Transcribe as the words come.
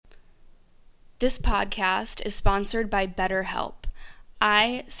This podcast is sponsored by BetterHelp.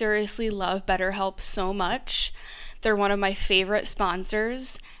 I seriously love BetterHelp so much. They're one of my favorite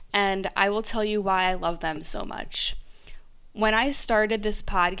sponsors, and I will tell you why I love them so much. When I started this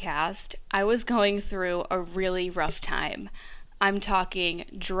podcast, I was going through a really rough time. I'm talking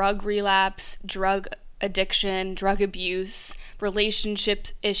drug relapse, drug addiction, drug abuse, relationship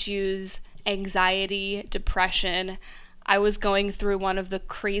issues, anxiety, depression. I was going through one of the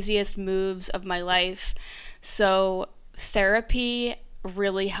craziest moves of my life. So therapy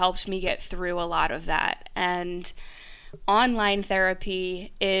really helped me get through a lot of that. And online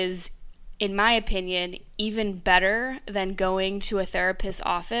therapy is, in my opinion, even better than going to a therapist's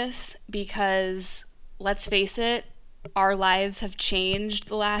office because, let's face it, our lives have changed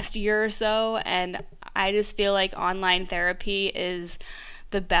the last year or so, and I just feel like online therapy is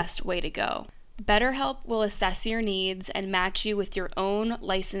the best way to go. BetterHelp will assess your needs and match you with your own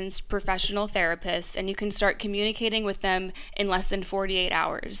licensed professional therapist, and you can start communicating with them in less than 48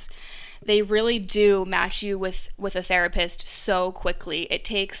 hours. They really do match you with a therapist so quickly. It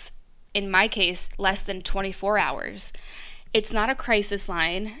takes, in my case, less than 24 hours. It's not a crisis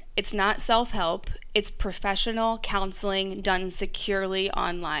line. It's not self-help. It's professional counseling done securely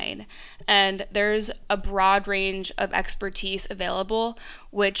online. And there's a broad range of expertise available,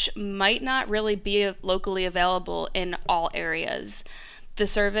 which might not really be locally available in all areas. The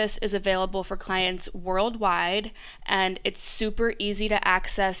service is available for clients worldwide, and it's super easy to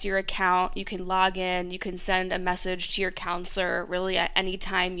access your account. You can log in, you can send a message to your counselor really at any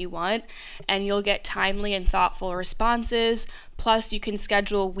time you want, and you'll get timely and thoughtful responses. Plus, you can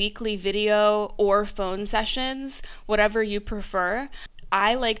schedule weekly video or phone sessions, whatever you prefer.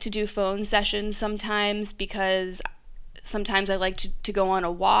 I like to do phone sessions sometimes because sometimes I like to go on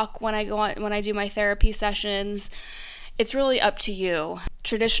a walk when I do my therapy sessions. It's really up to you.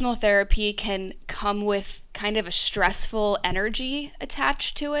 Traditional therapy can come with kind of a stressful energy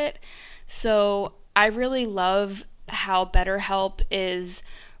attached to it. So I really love how BetterHelp is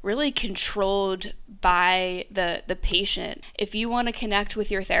really controlled by the patient. If you want to connect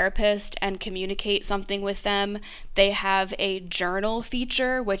with your therapist and communicate something with them, they have a journal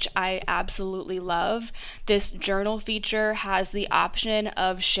feature, which I absolutely love. This journal feature has the option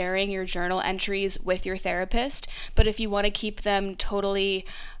of sharing your journal entries with your therapist, but if you want to keep them totally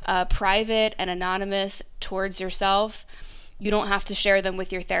private and anonymous towards yourself, you don't have to share them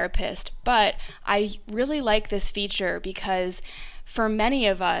with your therapist. But I really like this feature because for many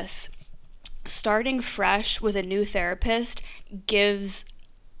of us, starting fresh with a new therapist gives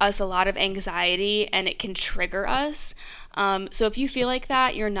us a lot of anxiety and it can trigger us. So if you feel like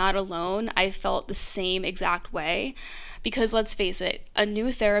that, you're not alone. I felt the same exact way. Because let's face it, a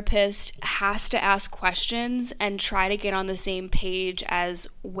new therapist has to ask questions and try to get on the same page as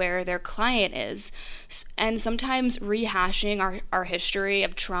where their client is. And sometimes rehashing our history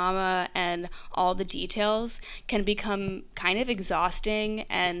of trauma and all the details can become kind of exhausting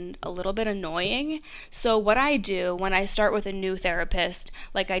and a little bit annoying. So what I do when I start with a new therapist,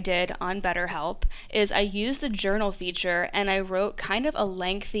 like I did on BetterHelp, is I use the journal feature and I wrote kind of a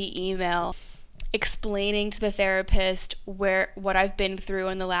lengthy email explaining to the therapist what I've been through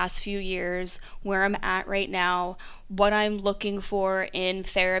in the last few years, where I'm at right now, what I'm looking for in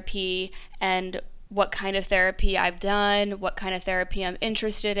therapy, and what kind of therapy I've done, what kind of therapy I'm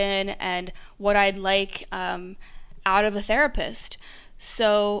interested in, and what I'd like out of a therapist.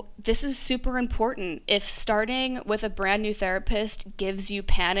 So this is super important. If starting with a brand new therapist gives you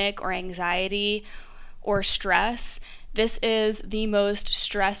panic or anxiety or stress, this is the most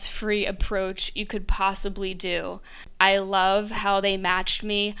stress-free approach you could possibly do. I love how they matched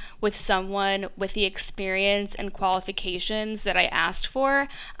me with someone with the experience and qualifications that I asked for.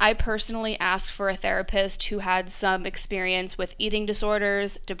 I personally asked for a therapist who had some experience with eating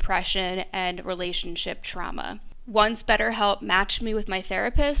disorders, depression, and relationship trauma. Once BetterHelp matched me with my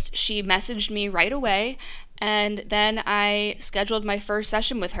therapist, she messaged me right away, and then I scheduled my first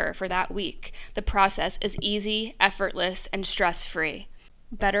session with her for that week. The process is easy, effortless, and stress-free.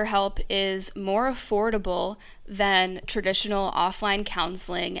 BetterHelp is more affordable than traditional offline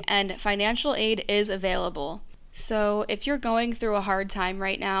counseling, and financial aid is available. So if you're going through a hard time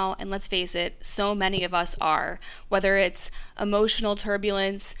right now, and let's face it, so many of us are, whether it's emotional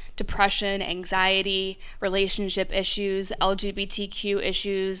turbulence, depression, anxiety, relationship issues, LGBTQ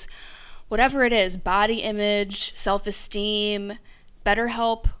issues, whatever it is, body image, self-esteem,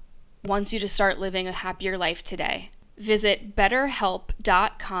 BetterHelp wants you to start living a happier life today. Visit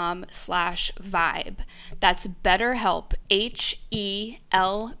betterhelp.com/vibe. That's BetterHelp,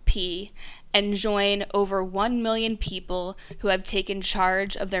 HELP, and join over 1 million people who have taken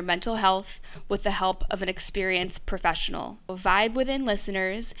charge of their mental health with the help of an experienced professional. Vibe Within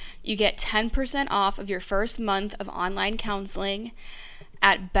listeners, you get 10% off of your first month of online counseling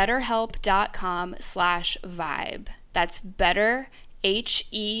at betterhelp.com/vibe. That's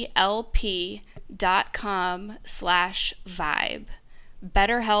betterhelp.com/vibe.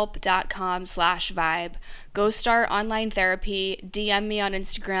 betterhelp.com/vibe. Go start online therapy, DM me on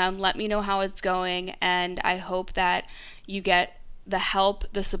Instagram, let me know how it's going, and I hope that you get the help,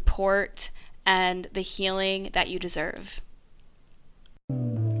 the support, and the healing that you deserve.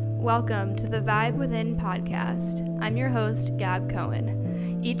 Welcome to the Vibe Within podcast. I'm your host, Gab Cohen.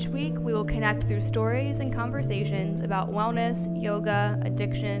 Each week, we will connect through stories and conversations about wellness, yoga,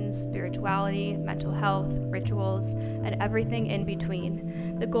 addictions, spirituality, mental health, rituals, and everything in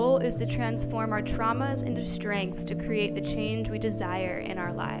between. The goal is to transform our traumas into strengths to create the change we desire in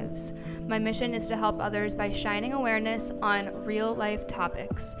our lives. My mission is to help others by shining awareness on real-life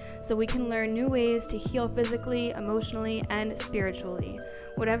topics so we can learn new ways to heal physically, emotionally, and spiritually.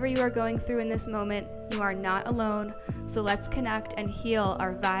 Whatever you are going through in this moment, you are not alone, so let's connect and heal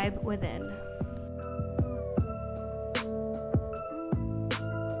our vibe within.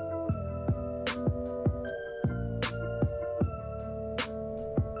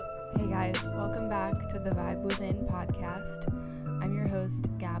 Hey guys, welcome back to the Vibe Within podcast. I'm your host,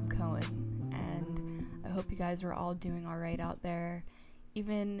 Gab Cohen, and I hope you guys are all doing all right out there,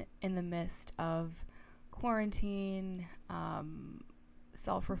 even in the midst of quarantine,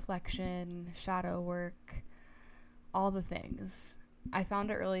 self-reflection, shadow work, all the things. I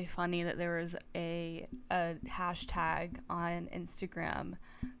found it really funny that there was a hashtag on Instagram,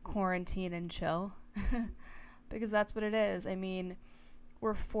 quarantine and chill, because that's what it is. I mean,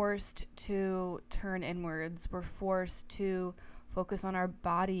 we're forced to turn inwards. We're forced to focus on our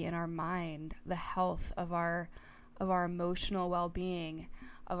body and our mind, the health of our emotional well-being,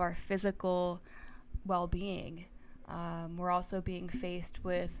 of our physical well-being. We're also being faced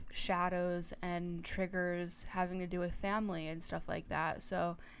with shadows and triggers having to do with family and stuff like that.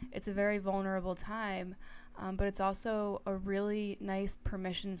 So it's a very vulnerable time, but it's also a really nice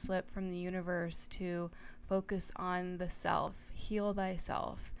permission slip from the universe to focus on the self, heal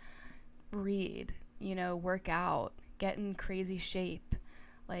thyself, read, work out, get in crazy shape.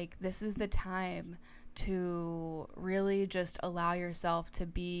 Like, this is the time to really just allow yourself to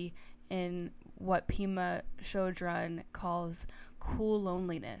be in what Pema Chodron calls cool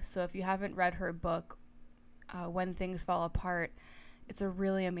loneliness. So if you haven't read her book, When Things Fall Apart, it's a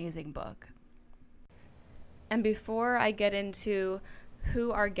really amazing book. And before I get into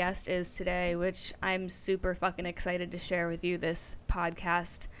who our guest is today, which I'm super fucking excited to share with you this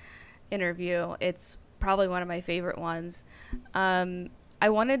podcast interview, it's probably one of my favorite ones. I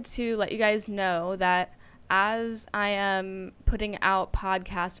wanted to let you guys know that as I am putting out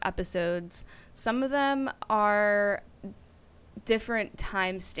podcast episodes, some of them are different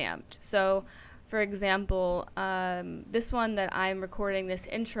time stamped. So, for example, this one that I'm recording this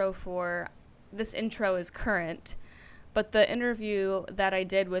intro for, this intro is current, but the interview that I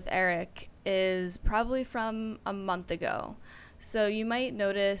did with Erick is probably from a month ago. So you might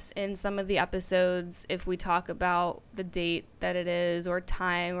notice in some of the episodes, if we talk about the date that it is, or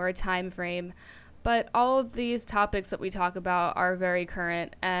time, or a time frame, but all of these topics that we talk about are very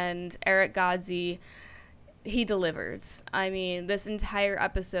current, and Erick Godsey, he delivers. I mean, this entire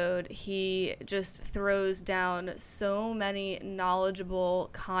episode, he just throws down so many knowledgeable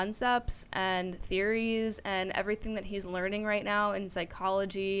concepts and theories and everything that he's learning right now in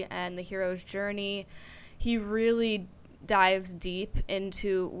psychology and the hero's journey. He really dives deep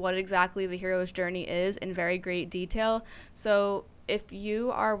into what exactly the hero's journey is in very great detail. So if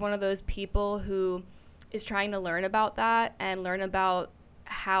you are one of those people who is trying to learn about that and learn about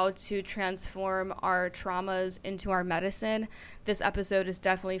how to transform our traumas into our medicine, this episode is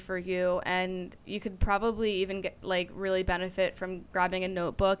definitely for you. And you could probably even really benefit from grabbing a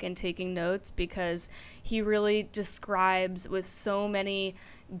notebook and taking notes, because he really describes with so many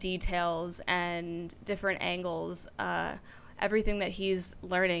details and different angles everything that he's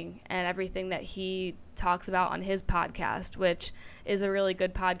learning and everything that he talks about on his podcast, which is a really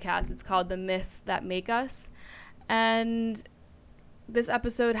good podcast. It's called The Myths That Make Us. And this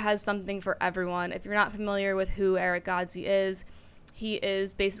episode has something for everyone. If you're not familiar with who Erick Godsey is, he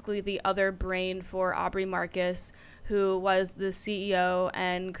is basically the other brain for Aubrey Marcus, who was the CEO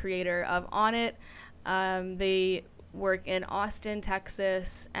and creator of On It. They work in Austin,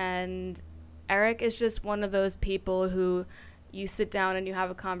 Texas, and Erick is just one of those people who you sit down and you have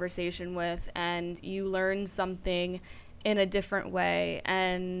a conversation with, and you learn something in a different way,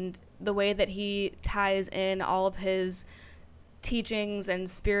 and the way that he ties in all of his teachings and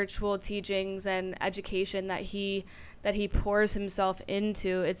spiritual teachings and education that he pours himself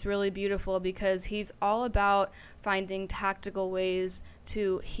into. It's really beautiful because he's all about finding tactical ways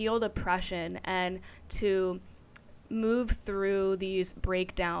to heal depression and to move through these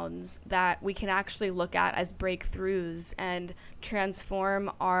breakdowns that we can actually look at as breakthroughs and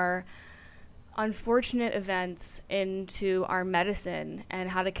transform our unfortunate events into our medicine, and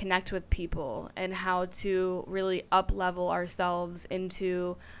how to connect with people and how to really up level ourselves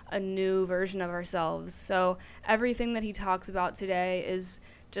into a new version of ourselves. So everything that he talks about today is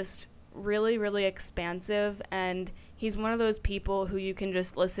just really, really expansive, and he's one of those people who you can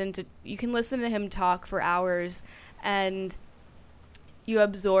listen to him talk for hours, and you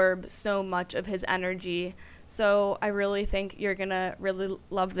absorb so much of his energy. So I really think you're going to really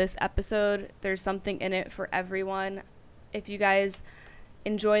love this episode. There's something in it for everyone. If you guys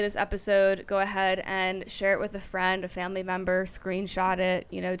enjoy this episode, go ahead and share it with a friend, a family member, screenshot it,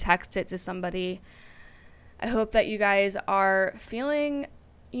 text it to somebody. I hope that you guys are feeling,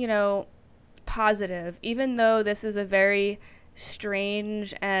 positive, even though this is a very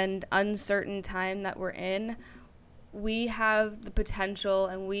strange and uncertain time that we're in. We have the potential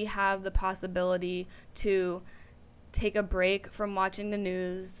and we have the possibility to take a break from watching the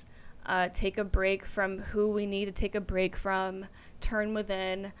news, take a break from who we need to take a break from, turn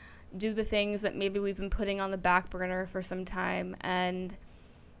within, do the things that maybe we've been putting on the back burner for some time. And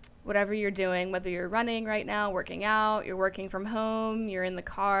whatever you're doing, whether you're running right now, working out, you're working from home, you're in the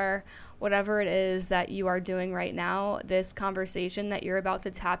car, whatever it is that you are doing right now, this conversation that you're about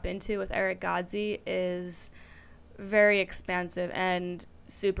to tap into with Erick Godsey is very expansive and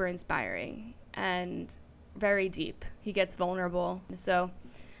super inspiring and very deep. He gets vulnerable. So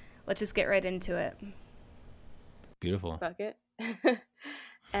let's just get right into it. Beautiful. Bucket.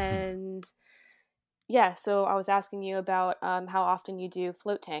 And yeah, so I was asking you about how often you do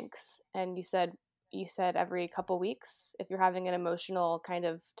float tanks, and you said every couple weeks if you're having an emotional kind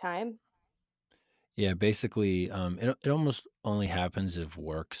of time. Yeah, basically, it almost only happens if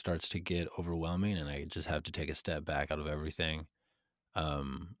work starts to get overwhelming and I just have to take a step back out of everything.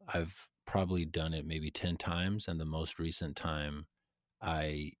 I've probably done it maybe 10 times, and the most recent time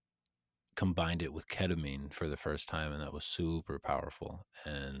I combined it with ketamine for the first time, and that was super powerful.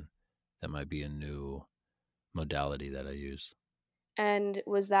 And that might be a new modality that I use. And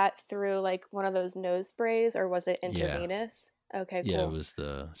was that through like one of those nose sprays, or was it Yeah. intravenous? Okay, Yeah, it cool. was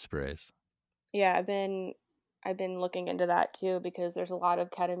the sprays. Yeah, I've been looking into that too, because there's a lot of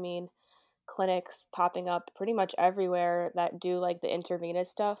ketamine clinics popping up pretty much everywhere that do like the intravenous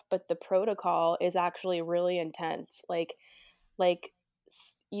stuff, but the protocol is actually really intense. Like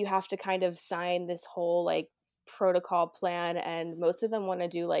you have to kind of sign this whole like protocol plan, and most of them want to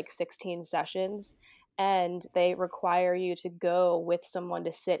do like 16 sessions, and they require you to go with someone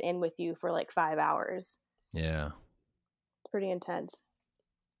to sit in with you for like 5 hours. Yeah. It's pretty intense.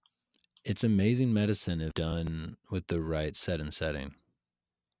 It's amazing medicine if done with the right set and setting.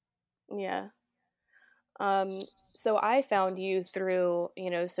 Yeah. Um, so I found you through,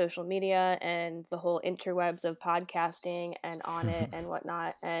 social media and the whole interwebs of podcasting and on it and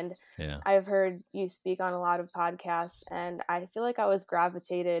whatnot. And Yeah. I've heard you speak on a lot of podcasts, and I feel like I was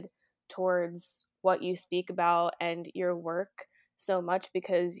gravitated towards what you speak about and your work so much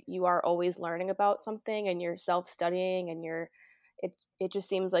because you are always learning about something and you're self-studying, and it just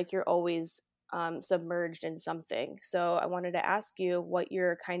seems like you're always submerged in something. So I wanted to ask you what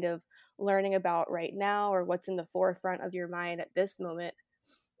you're kind of learning about right now, or what's in the forefront of your mind at this moment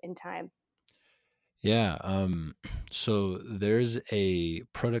in time. Yeah. So there's a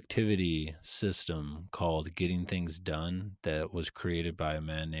productivity system called Getting Things Done that was created by a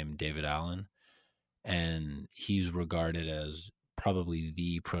man named David Allen. And he's regarded as probably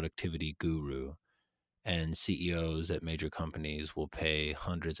the productivity guru. And CEOs at major companies will pay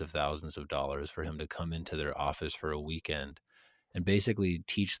hundreds of thousands of dollars for him to come into their office for a weekend and basically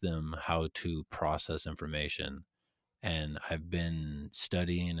teach them how to process information. And I've been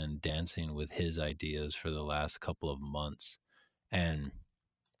studying and dancing with his ideas for the last couple of months. And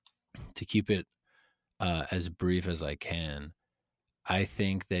to keep it as brief as I can, I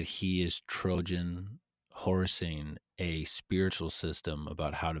think that he is Trojan horsing a spiritual system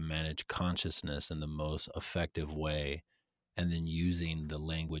about how to manage consciousness in the most effective way, and then using the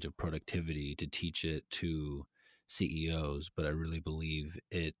language of productivity to teach it to CEOs. But I really believe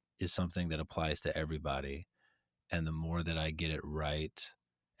it is something that applies to everybody. And the more that I get it right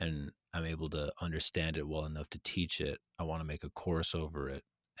and I'm able to understand it well enough to teach it, I want to make a course over it.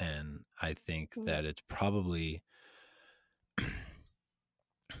 And I think Mm. that it's probably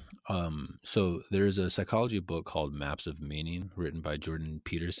So there's a psychology book called Maps of Meaning written by Jordan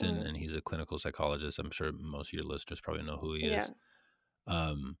Peterson, Mm, and he's a clinical psychologist. I'm sure most of your listeners probably know who he yeah. is.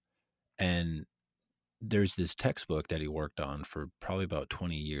 Um, and there's this textbook that he worked on for probably about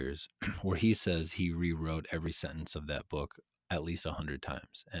 20 years where he says he rewrote every sentence of that book at least 100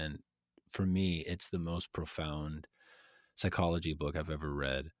 times. And for me, it's the most profound psychology book I've ever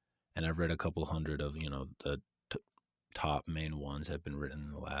read. And I've read a couple hundred of, the t- top main ones have been written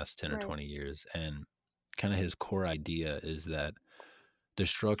in the last 10 or Right. 20 years. And kind of his core idea is that the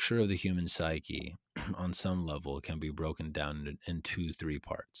structure of the human psyche on some level can be broken down in two, three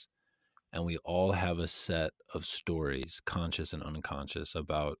parts. And we all have a set of stories, conscious and unconscious,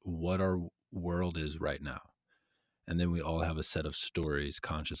 about what our world is right now. And then we all have a set of stories,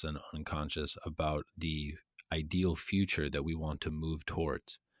 conscious and unconscious, about the ideal future that we want to move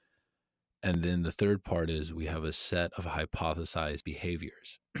towards. And then the third part is we have a set of hypothesized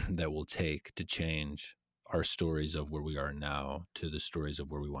behaviors that we'll take to change our stories of where we are now to the stories of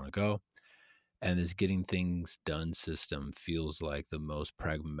where we want to go. And this getting things done system feels like the most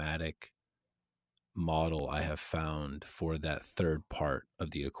pragmatic model I have found for that third part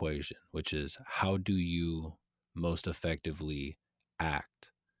of the equation, which is how do you most effectively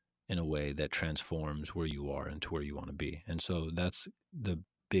act in a way that transforms where you are into where you want to be. And so that's the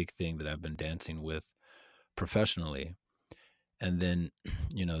big thing that I've been dancing with professionally. And then,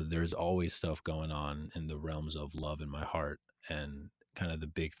 there's always stuff going on in the realms of love in my heart. And kind of the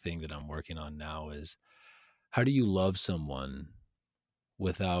big thing that I'm working on now is how do you love someone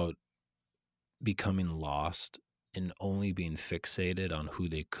without becoming lost and only being fixated on who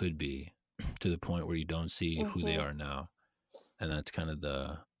they could be to the point where you don't see who they Mm-hmm. are now. And that's kind of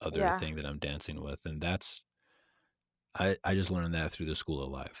the other Yeah. thing that I'm dancing with. And I just learned that through the school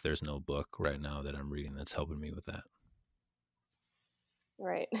of life. There's no book right now that I'm reading that's helping me with that.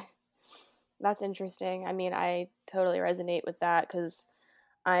 Right. That's interesting. I mean, I totally resonate with that because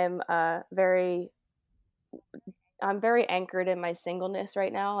I'm very I'm very anchored in my singleness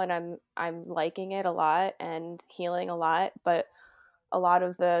right now, and I'm liking it a lot and healing a lot, but a lot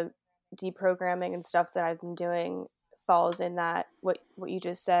of the deprogramming and stuff that I've been doing falls in that what you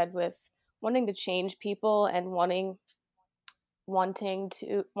just said with wanting to change people and wanting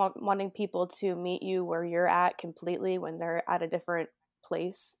people to meet you where you're at completely when they're at a different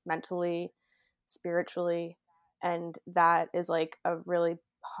place mentally, spiritually, and that is like a really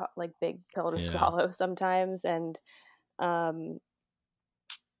like big pill to Yeah. swallow sometimes. And um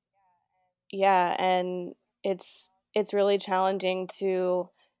yeah, and it's really challenging to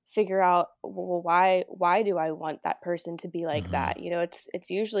figure out, well, why do I want that person to be like Hmm. that? It's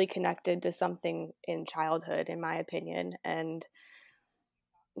usually connected to something in childhood, in my opinion. And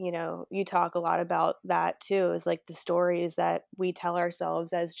you talk a lot about that too, is like the stories that we tell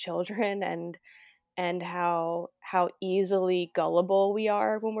ourselves as children, and how easily gullible we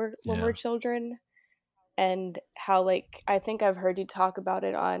are when we're Yeah. children, and how, like, I think I've heard you talk about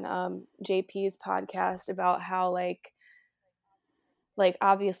it on JP's podcast about how like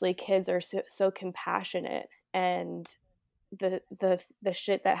obviously kids are so compassionate, and the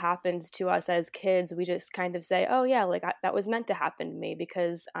shit that happens to us as kids, we just kind of say, oh yeah, like that was meant to happen to me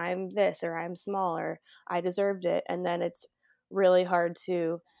because I'm this, or I'm small, or I deserved it. And then it's really hard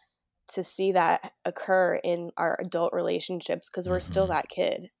to see that occur in our adult relationships because we're still Hmm. that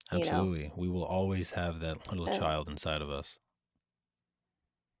kid. Absolutely. We will always have that little And child inside of us.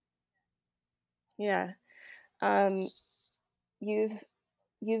 yeah, um you've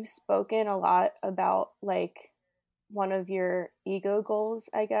you've spoken a lot about like one of your ego goals,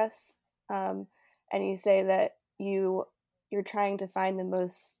 I guess. Um, and you say that you're trying to find the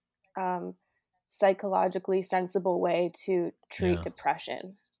most um, psychologically sensible way to treat Yeah.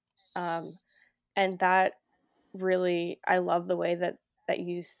 depression. Um, and that really, I love the way that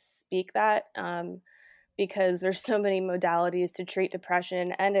you speak that, because there's so many modalities to treat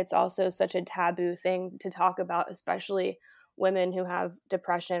depression, and it's also such a taboo thing to talk about, especially women who have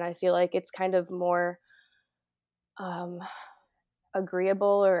depression. I feel like it's kind of more um,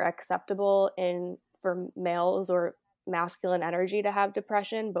 agreeable or acceptable in for males or masculine energy to have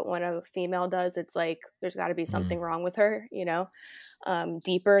depression, but when a female does, it's like there's got to be Mm. something wrong with her,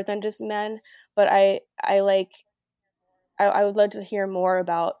 deeper than just men. But I would love to hear more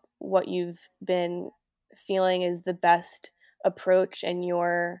about what you've been feeling is the best approach in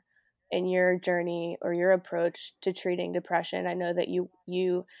your journey, or your approach to treating depression. I know that you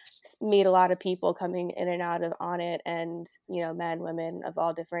meet a lot of people coming in and out of on it, and men, women of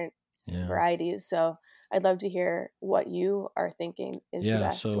all different Yeah. varieties. So I'd love to hear what you are thinking is the Yeah.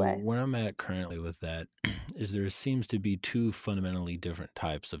 best So way. where I'm at currently with that is there seems to be two fundamentally different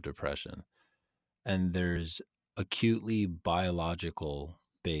types of depression. And there's acutely biological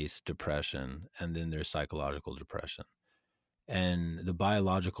based depression, and then there's psychological depression. And the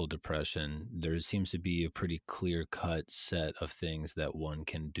biological depression, there seems to be a pretty clear cut set of things that one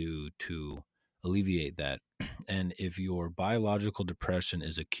can do to alleviate that. And if your biological depression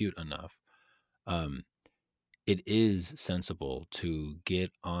is acute enough, um, it is sensible to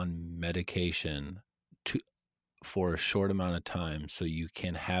get on medication to for a short amount of time so you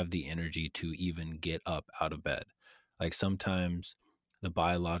can have the energy to even get up out of bed. Like sometimes the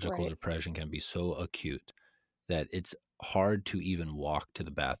biological Right. depression can be so acute that it's hard to even walk to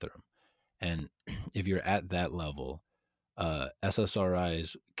the bathroom. And if you're at that level,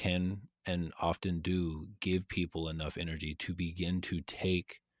 SSRIs can and often do give people enough energy to begin to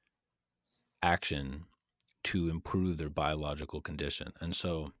take action to improve their biological condition. And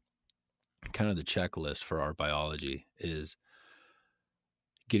so, kind of the checklist for our biology is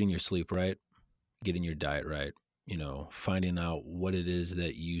getting your sleep right, getting your diet right, finding out what it is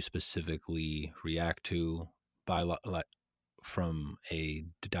that you specifically react to like from a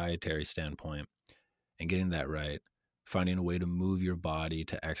dietary standpoint and getting that right, finding a way to move your body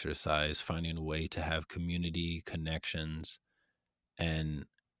to exercise, finding a way to have community connections and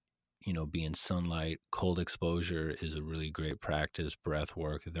be in sunlight. Cold exposure is a really great practice. Breath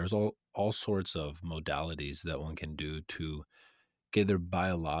work. There's all sorts of modalities that one can do to get their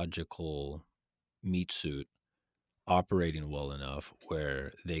biological meat suit operating well enough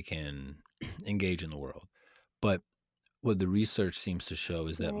where they can engage in the world. But what the research seems to show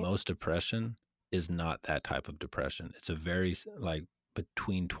is that Right. most depression is not that type of depression. It's a very like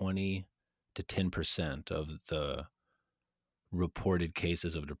between 20 to 10% of the reported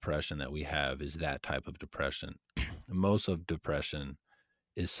cases of depression that we have is that type of depression. Most of depression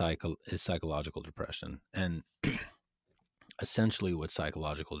is psychological depression. And essentially what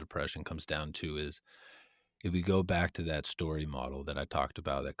psychological depression comes down to is if we go back to that story model that I talked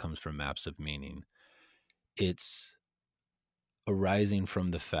about that comes from maps of meaning, it's arising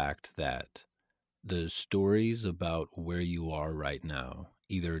from the fact that the stories about where you are right now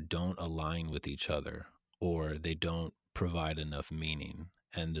either don't align with each other or they don't provide enough meaning.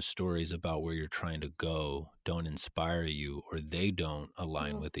 And the stories about where you're trying to go don't inspire you or they don't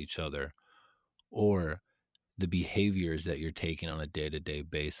align Mhm. with each other. Or the behaviors that you're taking on a day-to-day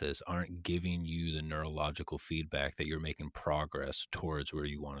basis aren't giving you the neurological feedback that you're making progress towards where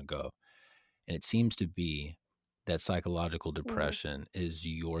you want to go. And it seems to be that psychological Mhm. depression is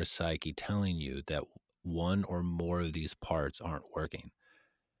your psyche telling you that one or more of these parts aren't working.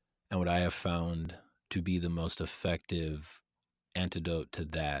 And what I have found to be the most effective antidote to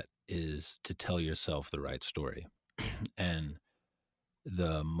that is to tell yourself the right story. And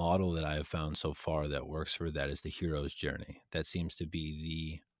the model that I have found so far that works for that is the hero's journey. That seems to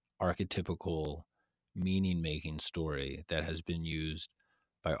be the archetypical meaning making story that has been used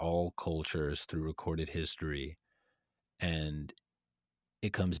by all cultures through recorded history. And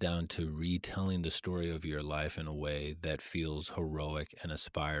it comes down to retelling the story of your life in a way that feels heroic and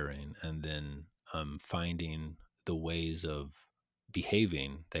aspiring, and then finding the ways of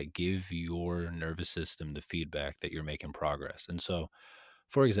behaving that give your nervous system the feedback that you're making progress. And so,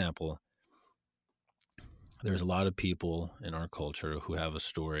 for example, there's a lot of people in our culture who have a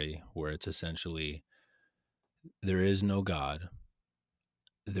story where it's essentially there is no God,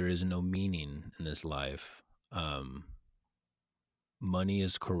 there is no meaning in this life, um, money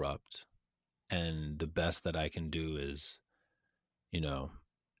is corrupt, and the best that I can do is, you know,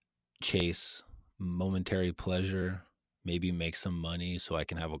 chase momentary pleasure, maybe make some money so I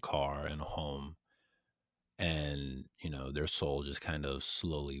can have a car and a home, and their soul just kind of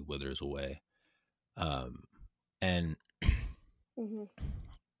slowly withers away. Um, and Mhm.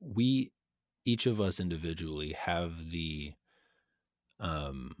 we, each of us individually, have the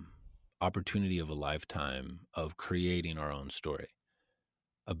um, opportunity of a lifetime of creating our own story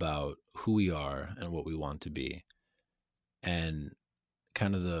about who we are and what we want to be. And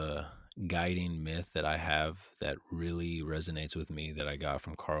kind of the guiding myth that I have that really resonates with me that I got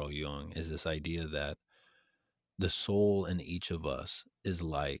from Carl Jung is this idea that the soul in each of us is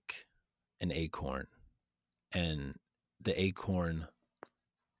like an acorn, and the acorn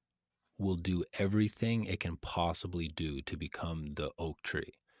will do everything it can possibly do to become the oak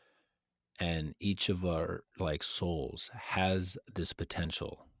tree. And each of our like souls has this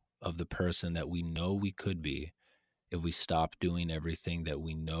potential of the person that we know we could be if we stop doing everything that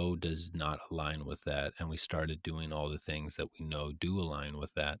we know does not align with that and we started doing all the things that we know do align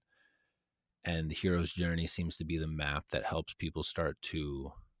with that. And the hero's journey seems to be the map that helps people start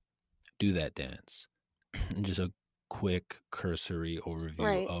to do that dance. And just a quick cursory overview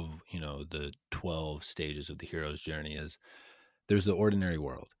Right. of, the 12 stages of the hero's journey is there's the ordinary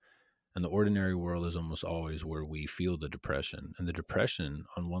world. And the ordinary world is almost always where we feel the depression. And the depression,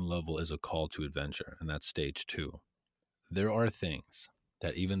 on one level, is a call to adventure, and that's stage 2. There are things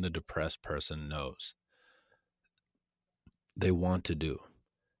that even the depressed person knows they want to do,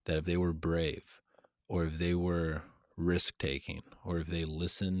 that if they were brave, or if they were risk taking, or if they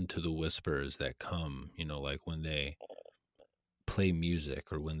listen to the whispers that come, like when they play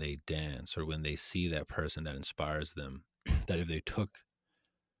music or when they dance or when they see that person that inspires them, that if they took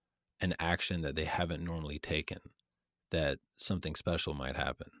an action that they haven't normally taken, that something special might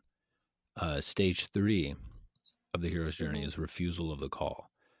happen. Stage 3 of the hero's journey is refusal of the call.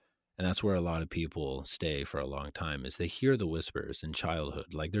 And that's where a lot of people stay for a long time, is they hear the whispers in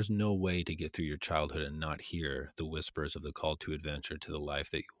childhood. Like, there's no way to get through your childhood and not hear the whispers of the call to adventure, to the life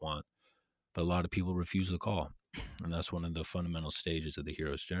that you want. But a lot of people refuse the call. And that's one of the fundamental stages of the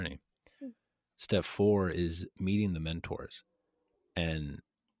hero's journey. Step 4 is meeting the mentors. And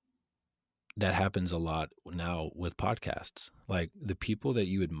that happens a lot now with podcasts. Like, the people that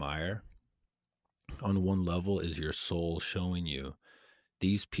you admire, on one level, is your soul showing you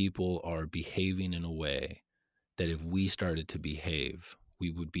these people are behaving in a way that if we started to behave,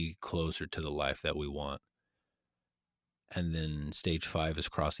 we would be closer to the life that we want. And then stage 5 is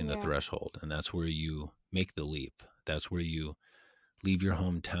crossing the threshold. And that's where you make the leap. That's where you leave your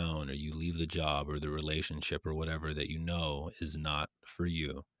hometown, or you leave the job or the relationship or whatever that you know is not for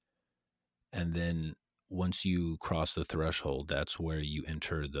you. And then once you cross the threshold, that's where you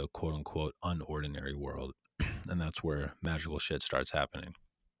enter the quote unquote unordinary world. And that's where magical shit starts happening.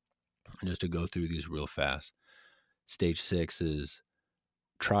 And just to go through these real fast, stage 6 is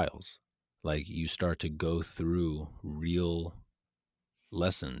trials. Like, you start to go through real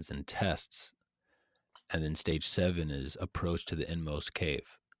lessons and tests. And then stage 7 is approach to the inmost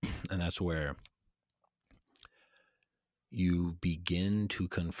cave. And that's where you begin to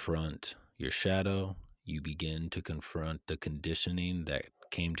confront your shadow. You begin to confront the conditioning that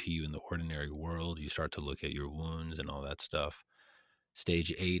came to you in the ordinary world. You start to look at your wounds and all that stuff.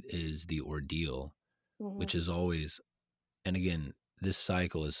 Stage 8 is the ordeal, which is always, and again, this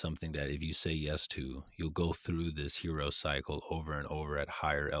cycle is something that if you say yes to, you'll go through this hero cycle over and over at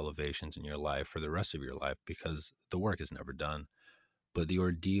higher elevations in your life for the rest of your life, because the work is never done. But the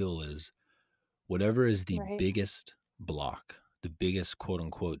ordeal is whatever is the biggest block, the biggest quote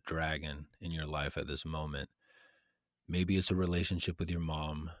unquote dragon in your life at this moment. Maybe it's a relationship with your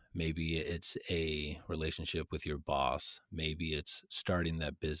mom. Maybe it's a relationship with your boss. Maybe it's starting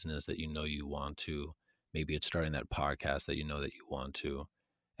that business that you know you want to. Maybe it's starting that podcast that you know that you want to,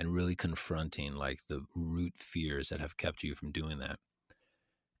 and really confronting like the root fears that have kept you from doing that.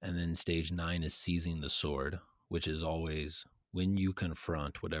 And then stage 9 is seizing the sword, which is always when you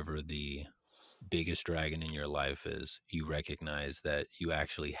confront whatever the biggest dragon in your life is, you recognize that you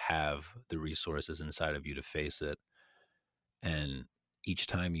actually have the resources inside of you to face it. And each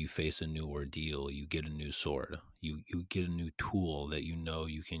time you face a new ordeal, you get a new sword. You get a new tool that you know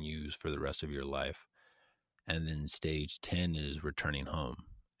you can use for the rest of your life. And then stage 10 is returning home.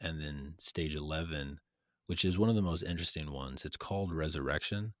 And then stage 11, which is one of the most interesting ones, it's called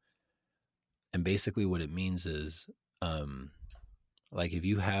resurrection. And basically what it means is, like, if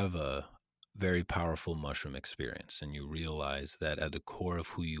you have a very powerful mushroom experience and you realize that at the core of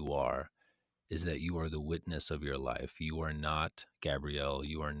who you are is that you are the witness of your life. You are not Gabrielle.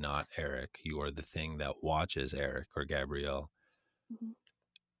 You are not Eric. You are the thing that watches Eric or Gabrielle.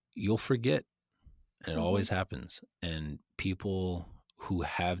 You'll forget. And it always happens. And people who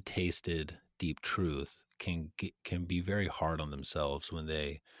have tasted deep truth can be very hard on themselves when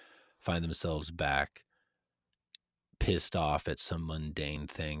they find themselves back pissed off at some mundane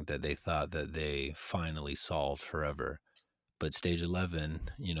thing that they thought that they finally solved forever. But stage 11,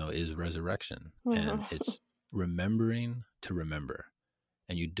 is resurrection. And it's remembering to remember.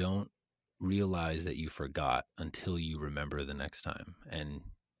 And you don't realize that you forgot until you remember the next time. And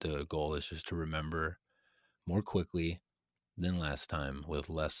the goal is just to remember more quickly than last time with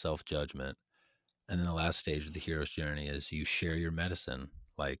less self-judgment. And then the last stage of the hero's journey is you share your medicine.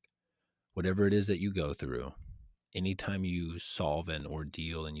 Like, whatever it is that you go through, anytime you solve an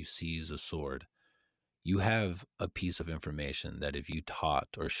ordeal and you seize a sword, you have a piece of information that if you taught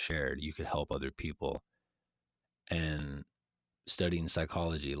or shared, you could help other people. And studying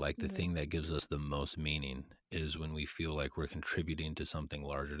psychology, like, the thing that gives us the most meaning is when we feel like we're contributing to something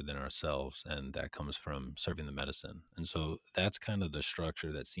larger than ourselves, and that comes from serving the medicine. And so that's kind of the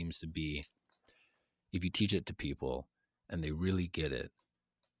structure that seems to be if you teach it to people and they really get it,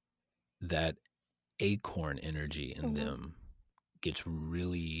 that acorn energy in Mm-hmm. them gets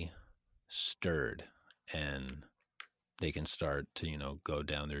really stirred, and they can start to, go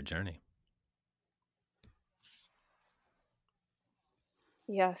down their journey.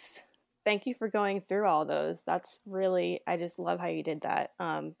 Yes. Thank you for going through all those. That's really, I just love how you did that.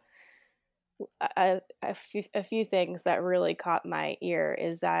 A few things that really caught my ear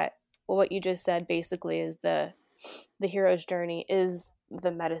is that, well, what you just said basically is the hero's journey is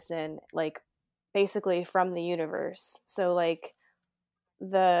the medicine, like basically from the universe. So like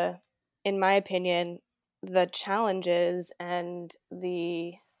the in my opinion, the challenges and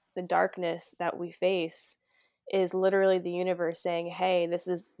the darkness that we face is literally the universe saying, hey, this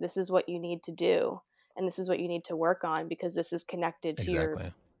is what you need to do, and this is what you need to work on, because this is connected to your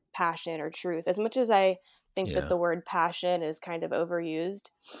Exactly. passion or truth. As much as I think that Yeah. the word passion is kind of overused,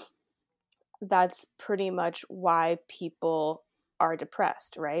 that's pretty much why people are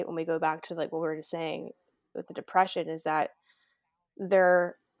depressed, right? When we go back to like what we were just saying with the depression, is that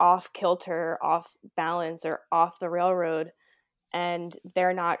they're off kilter, off balance, or off the railroad, and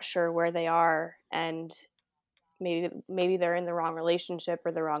they're not sure where they are, and maybe they're in the wrong relationship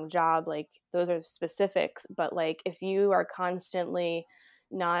or the wrong job. Like those are specifics, but like if you are constantly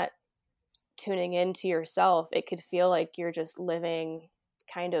not tuning into yourself, it could feel like you're just living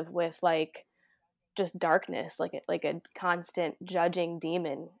kind of with like just darkness, like a constant judging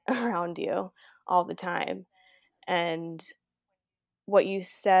demon around you all the time. And what you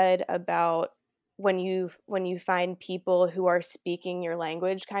said about when you find people who are speaking your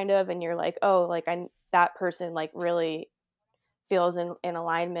language kind of, and you're like, oh, like I that person like really feels in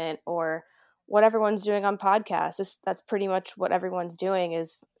alignment, or what everyone's doing on podcasts. That's pretty much what everyone's doing,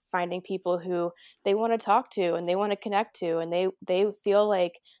 is finding people who they want to talk to and they want to connect to, and they feel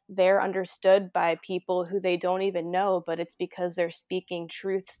like they're understood by people who they don't even know, but it's because they're speaking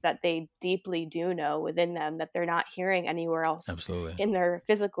truths that they deeply do know within them, that they're not hearing anywhere else Absolutely. in their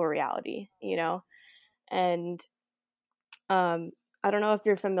physical reality, you know. And I don't know if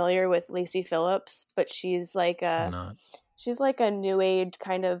you're familiar with Lacey Phillips, but I'm not. she's like a new age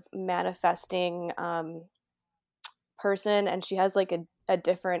kind of manifesting person, and she has like a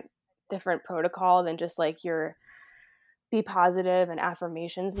different protocol than just like your be positive and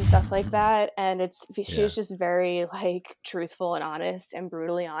affirmations and stuff like that. And Yeah. she's just very like truthful and honest, and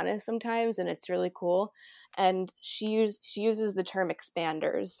brutally honest sometimes, and it's really cool. And she uses the term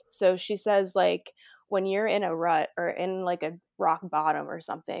expanders. So she says like when you're in a rut or in like a rock bottom or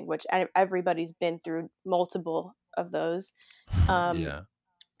something, which everybody's been through multiple of those, um, Yeah.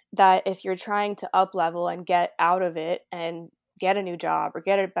 that if you're trying to up level and get out of it and get a new job or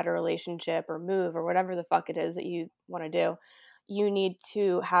get a better relationship or move or whatever the fuck it is that you want to do, you need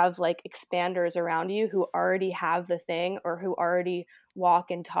to have like expanders around you who already have the thing, or who already walk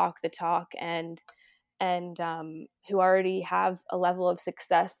and talk the talk, and who already have a level of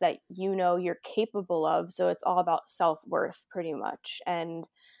success that you know you're capable of. So it's all about self-worth pretty much. And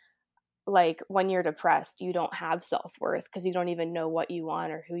like when you're depressed, you don't have self-worth because you don't even know what you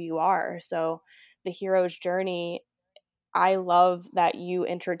want or who you are. So the hero's journey, I love that you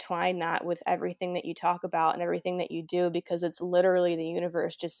intertwine that with everything that you talk about and everything that you do, because it's literally the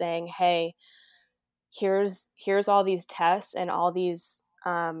universe just saying, hey, here's all these tests and all these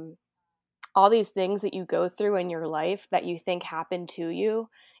things that you go through in your life that you think happen to you.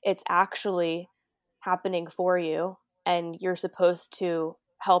 It's actually happening for you, and you're supposed to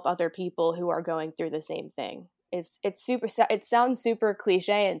help other people who are going through the same thing. It's super, it sounds super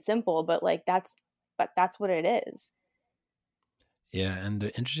cliche and simple, but like that's what it is. Yeah. And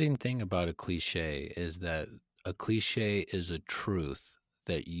the interesting thing about a cliche is that a cliche is a truth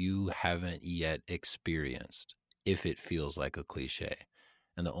that you haven't yet experienced, if it feels like a cliche.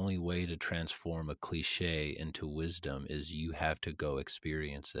 And the only way to transform a cliche into wisdom is you have to go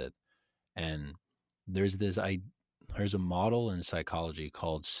experience it. And there's this I there's a model in psychology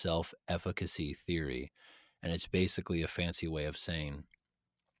called self-efficacy theory, and it's basically a fancy way of saying,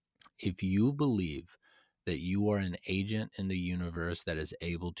 if you believe that you are an agent in the universe that is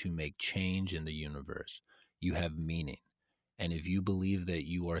able to make change in the universe, you have meaning. And if you believe that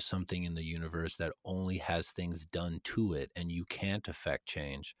you are something in the universe that only has things done to it and you can't affect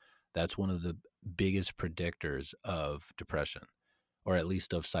change, that's one of the biggest predictors of depression, or at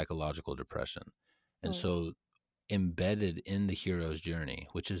least of psychological depression. And Mm. so, embedded in the hero's journey,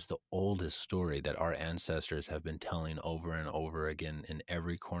 which is the oldest story that our ancestors have been telling over and over again in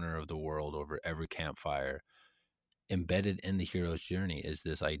every corner of the world, over every campfire, embedded in the hero's journey is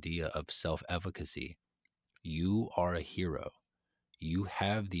this idea of self efficacy. You are a hero. you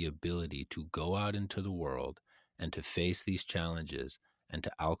have the ability to go out into the world and to face these challenges and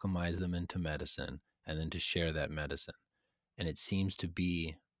to alchemize them into medicine and then to share that medicine. And it seems to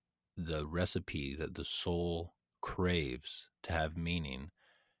be the recipe that the soul craves to have meaning.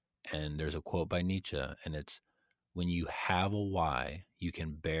 And there's a quote by Nietzsche, and it's, when you have a why, you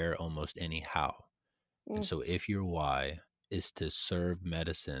can bear almost any how. And so if your why is to serve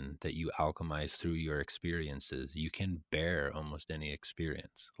medicine that you alchemize through your experiences, you can bear almost any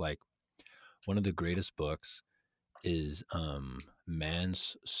experience. Like, one of the greatest books is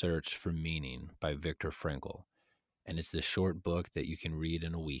Man's Search for Meaning by Viktor Frankl. And it's this short book that you can read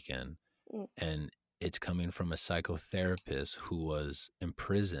in a weekend. And it's coming from a psychotherapist who was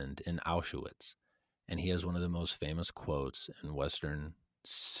imprisoned in Auschwitz. And he has one of the most famous quotes in Western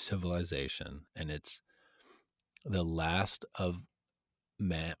civilization. And it's, the last of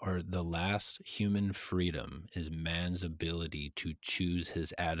man, or the last human freedom, is man's ability to choose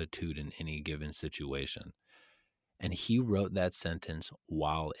his attitude in any given situation. And he wrote that sentence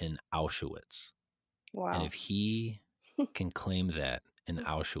while in Auschwitz. Wow. And if he can claim that in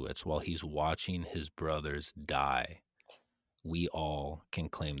Auschwitz while he's watching his brothers die, we all can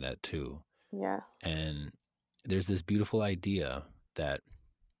claim that too. Yeah. And there's this beautiful idea that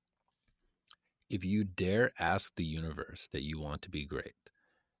if you dare ask the universe that you want to be great,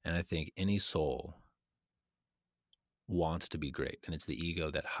 and I think any soul wants to be great, and it's the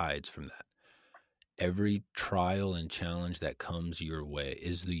ego that hides from that. Every trial and challenge that comes your way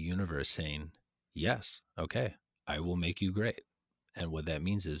is the universe saying, yes, okay, I will make you great. And what that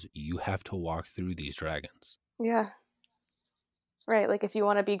means is you have to walk through these dragons. Yeah. Right. Like, if you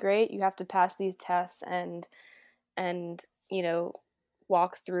want to be great, you have to pass these tests and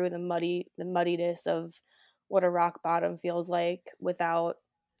walk through the muddiness of what a rock bottom feels like without,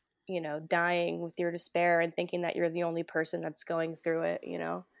 dying with your despair and thinking that you're the only person that's going through it,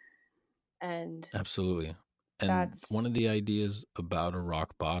 And absolutely. And one of the ideas about a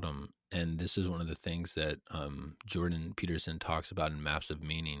rock bottom, and this is one of the things that Jordan Peterson talks about in Maps of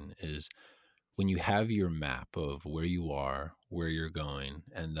Meaning, is when you have your map of where you are, where you're going,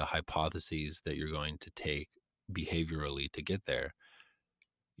 and the hypotheses that you're going to take behaviorally to get there,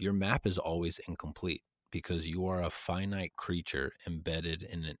 your map is always incomplete because you are a finite creature embedded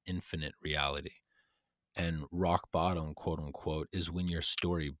in an infinite reality. And rock bottom, quote unquote, is when your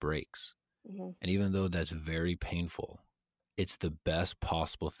story breaks. Mm-hmm. And even though that's very painful, it's the best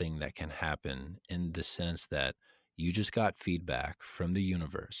possible thing that can happen, in the sense that you just got feedback from the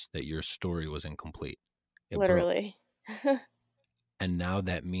universe that your story was incomplete. It literally. And now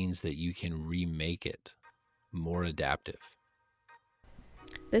that means that you can remake it more adaptive.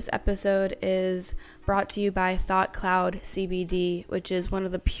 This episode is brought to you by Thought Cloud CBD, which is one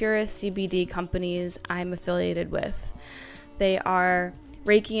of the purest CBD companies I'm affiliated with. They are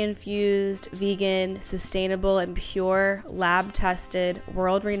Reiki-infused, vegan, sustainable, and pure, lab-tested,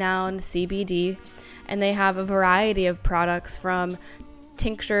 world-renowned CBD, and they have a variety of products from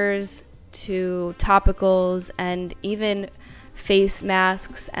tinctures to topicals and even face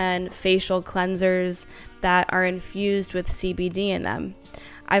masks and facial cleansers that are infused with CBD in them.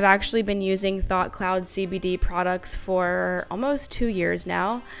 I've actually been using Thought Cloud CBD products for almost 2 years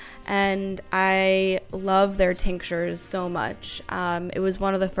now, and I love their tinctures so much. It was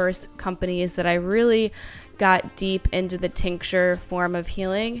one of the first companies that I really got deep into the tincture form of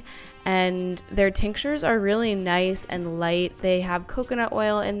healing, and their tinctures are really nice and light. They have coconut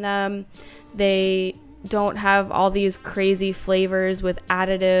oil in them. They don't have all these crazy flavors with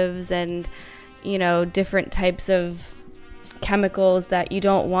additives and, different types of chemicals that you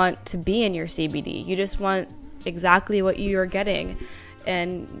don't want to be in your CBD. You just want exactly what you're getting.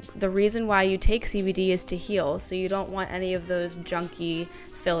 And the reason why you take CBD is to heal. So you don't want any of those junky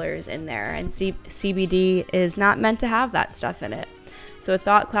fillers in there. And CBD is not meant to have that stuff in it. So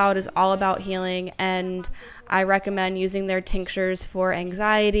Thought Cloud is all about healing, and I recommend using their tinctures for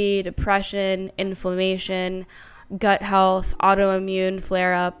anxiety, depression, inflammation, gut health, autoimmune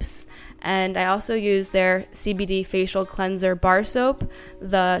flare-ups. And I also use their CBD facial cleanser bar soap,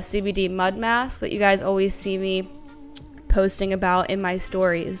 the CBD mud mask that you guys always see me posting about in my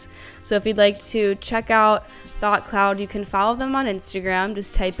stories. So if you'd like to check out Thought Cloud, you can follow them on Instagram.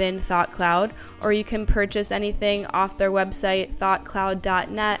 Just type in Thought Cloud, or you can purchase anything off their website,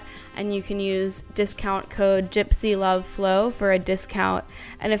 thoughtcloud.net, and you can use discount code GypsyLoveFlow for a discount.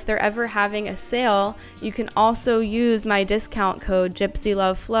 And if they're ever having a sale, you can also use my discount code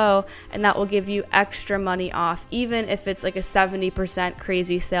GypsyLoveFlow, and that will give you extra money off, even if it's like a 70%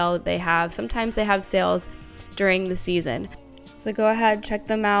 crazy sale that they have. Sometimes they have sales during the season. So go ahead, check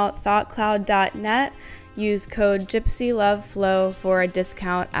them out, thoughtcloud.net. Use code GYPSYLOVEFLOW for a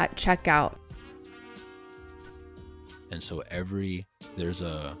discount at checkout. And so there's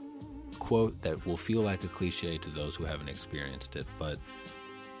a quote that will feel like a cliche to those who haven't experienced it, but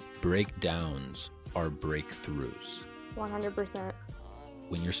breakdowns are breakthroughs. 100%.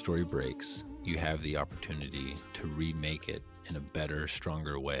 When your story breaks, you have the opportunity to remake it in a better,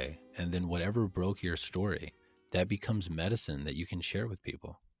 stronger way. And then whatever broke your story, that becomes medicine that you can share with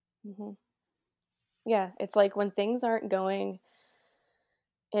people. Mm-hmm. Yeah, it's like when things aren't going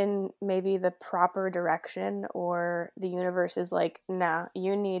in maybe the proper direction, or the universe is like, nah,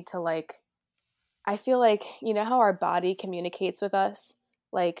 you need to like, I feel like, you know how our body communicates with us?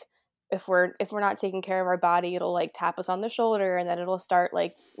 Like if we're not taking care of our body, it'll like tap us on the shoulder, and then it'll start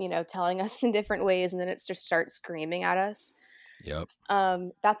like, telling us in different ways, and then it just starts screaming at us. Yep.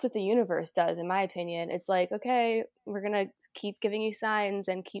 That's what the universe does, in my opinion. It's like, okay, we're gonna keep giving you signs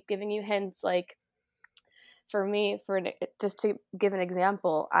and keep giving you hints. Like for me, just to give an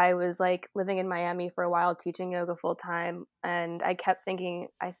example, I was like living in Miami for a while, teaching yoga full time, and I kept thinking,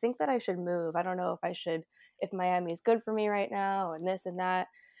 I think that I should move. I don't know if Miami is good for me right now, and this and that.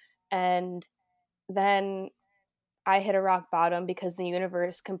 And then I hit a rock bottom because the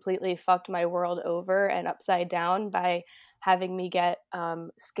universe completely fucked my world over and upside down by having me get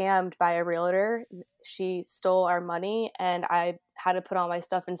scammed by a realtor. She stole our money, and I had to put all my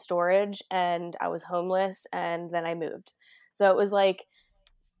stuff in storage, and I was homeless, and then I moved. So it was like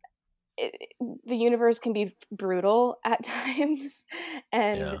the universe can be brutal at times.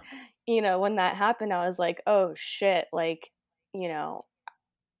 And, when that happened, I was like, oh shit, like,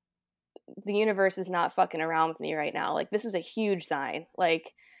 the universe is not fucking around with me right now. Like, this is a huge sign.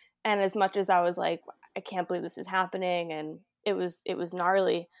 Like, and as much as I was like, I can't believe this is happening, and it was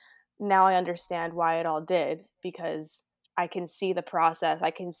gnarly, now I understand why it all did, because I can see the process.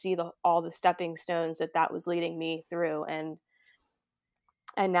 I can see all the stepping stones that was leading me through. And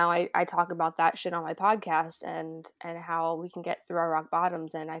now I talk about that shit on my podcast, and how we can get through our rock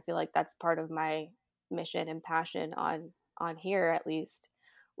bottoms. And I feel like that's part of my mission and passion on here, at least,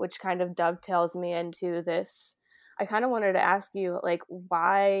 which kind of dovetails me into this. I kind of wanted to ask you, like,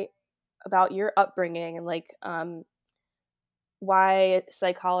 why, about your upbringing, and like why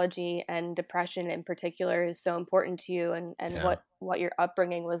psychology and depression in particular is so important to you, and what your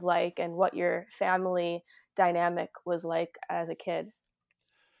upbringing was like, and what your family dynamic was like as a kid.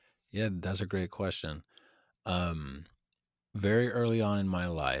 Yeah, that's a great question. Very early on in my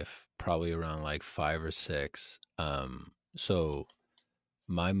life, probably around like 5 or 6. So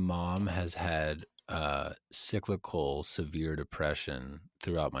my mom has had cyclical severe depression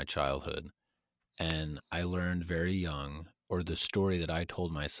throughout my childhood. And I learned very young, or the story that I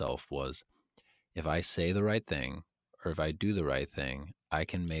told myself was, if I say the right thing, or if I do the right thing, I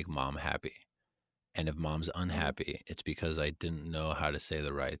can make mom happy. And if mom's unhappy, it's because I didn't know how to say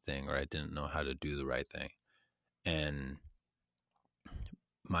the right thing, or I didn't know how to do the right thing. And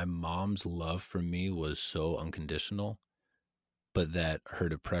my mom's love for me was so unconditional, but that her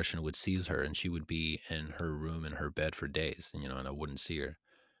depression would seize her, and she would be in her room, in her bed for days, and I wouldn't see her.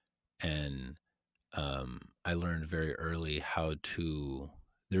 And I learned very early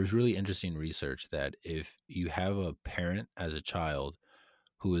there's really interesting research that if you have a parent as a child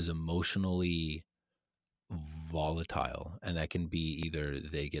who is emotionally volatile, and that can be either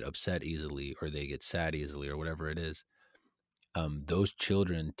they get upset easily, or they get sad easily, or whatever it is, those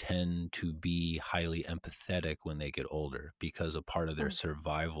children tend to be highly empathetic when they get older, because a part of their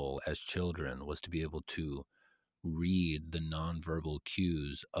survival as children was to be able to read the nonverbal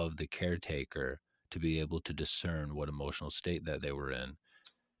cues of the caretaker, to be able to discern what emotional state that they were in.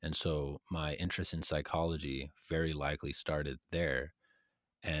 And so my interest in psychology very likely started there.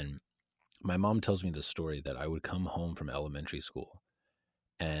 And my mom tells me the story that I would come home from elementary school,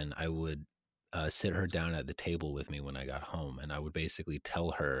 and I would sit her down at the table with me when I got home, and I would basically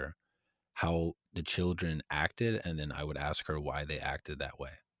tell her how the children acted, and then I would ask her why they acted that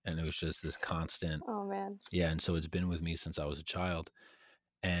way. And it was just this constant. Oh man. Yeah, and so it's been with me since I was a child.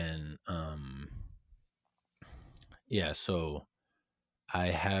 And so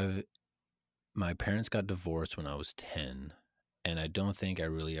my parents got divorced when I was 10, and I don't think I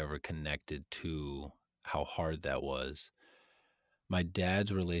really ever connected to how hard that was. My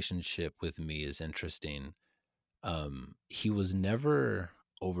dad's relationship with me is interesting. He was never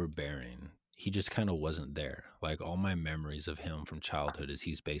overbearing. He just kind of wasn't there. Like, all my memories of him from childhood is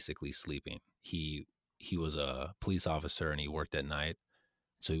he's basically sleeping. He was a police officer, and he worked at night,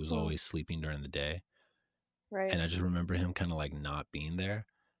 so he was always sleeping during the day. Right. And I just remember him kind of like not being there.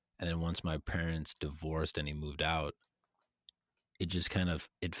 And then once my parents divorced and he moved out, it just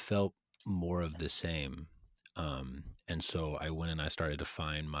it felt more of the same. And so I went and I started to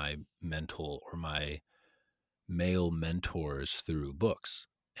find my mental or my male mentors through books.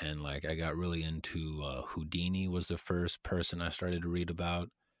 And like I got really into Houdini was the first person I started to read about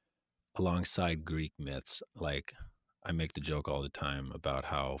alongside Greek myths. Like I make the joke all the time about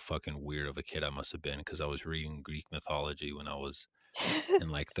how fucking weird of a kid I must have been because I was reading Greek mythology when I was in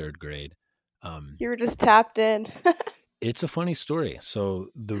like third grade. Um, You were just tapped in. it's a funny story. So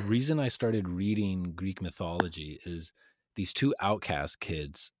the reason I started reading Greek mythology is these two outcast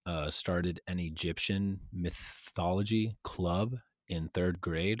kids started an Egyptian mythology club in third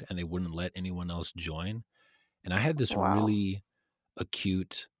grade, and they wouldn't let anyone else join. And I had this Wow. really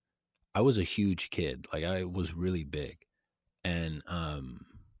acute. I was a huge kid, like I was really big, and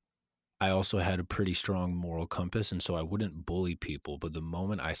I also had a pretty strong moral compass, and so I wouldn't bully people. But the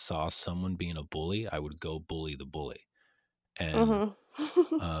moment I saw someone being a bully, I would go bully the bully. And Mhm.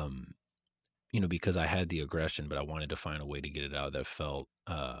 um, because I had the aggression, but I wanted to find a way to get it out that felt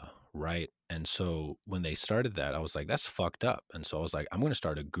right. And so when they started that, I was like, that's fucked up. And so I was like, I'm going to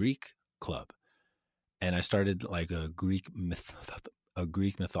start a Greek club. And I started like a Greek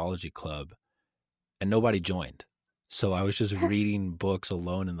mythology club, and nobody joined. So I was just reading books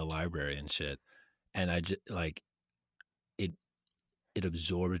alone in the library and shit. And I just like it, it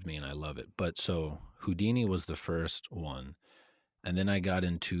absorbed me and I love it. But so Houdini was the first one. And then I got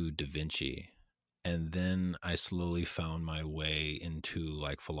into Da Vinci. And then I slowly found my way into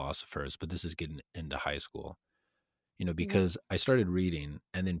like philosophers, but this is getting into high school, Mhm. because I started reading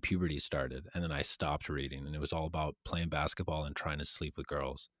and then puberty started and then I stopped reading and it was all about playing basketball and trying to sleep with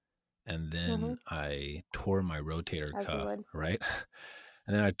girls. And then Mhm. I tore my rotator As you cuff, would. right?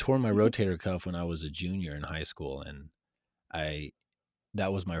 And then I tore my rotator cuff when I was a junior in high school. And I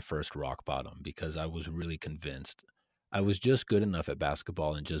that was my first rock bottom because I was really convinced I was just good enough at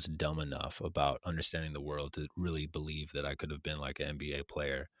basketball and just dumb enough about understanding the world to really believe that I could have been like an NBA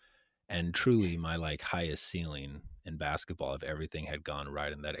player. And truly, my like highest ceiling in basketball, if everything had gone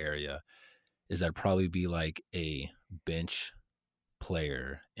right in that area, is I'd probably be like a bench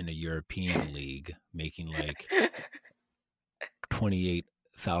player in a European league making like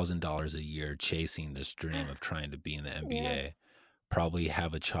 $28,000 a year chasing this dream of trying to be in the Yeah. NBA, probably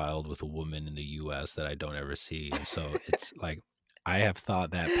have a child with a woman in the US that I don't ever see. And so it's like I have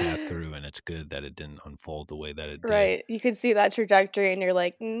thought that path through and it's good that it didn't unfold the way that it did. Right. You could see that trajectory and you're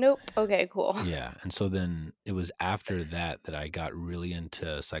like, nope. Okay, cool. Yeah. And so then it was after that that I got really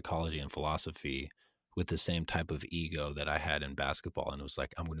into psychology and philosophy with the same type of ego that I had in basketball. And it was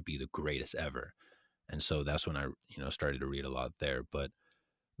like, I'm going to be the greatest ever. And so that's when I, started to read a lot there. But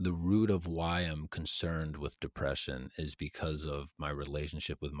the root of why I'm concerned with depression is because of my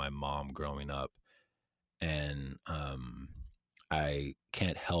relationship with my mom growing up. And I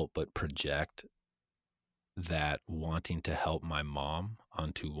can't help but project that wanting to help my mom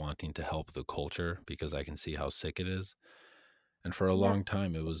onto wanting to help the culture because I can see how sick it is. And for a Yeah. long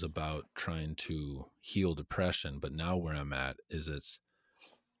time, it was It's about trying to heal depression. But now where I'm at is it's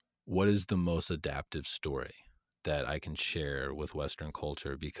what is the most adaptive story that I can share with Western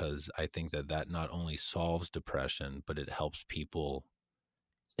culture? Because I think that that not only solves depression, but it helps people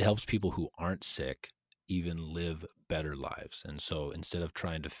who aren't sick even live better lives. And so instead of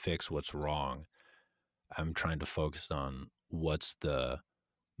trying to fix what's wrong, I'm trying to focus on what's the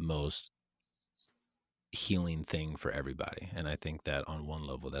most healing thing for everybody. And I think that on one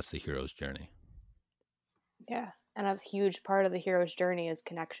level, that's the hero's journey. yeah. And a huge part of the hero's journey is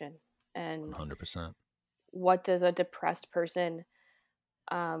connection. And 100%. what does a depressed person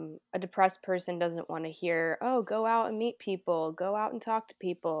doesn't want to hear, oh, go out and meet people, go out and talk to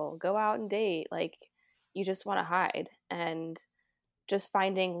people, go out and date. Like, you just want to hide. And just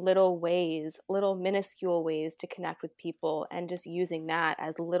finding little ways, little minuscule ways to connect with people and just using that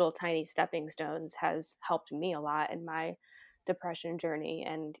as little tiny stepping stones has helped me a lot in my depression journey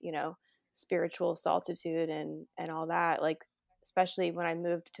and, spiritual solitude and all that. Like, especially when I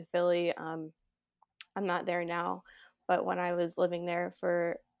moved to Philly, I'm not there now, but when I was living there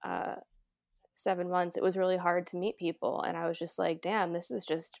for 7 months, it was really hard to meet people. And I was just like, damn, this is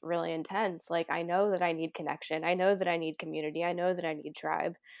just really intense. Like, I know that I need connection. I know that I need community. I know that I need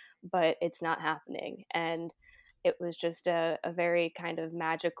tribe, but it's not happening. And it was just a very kind of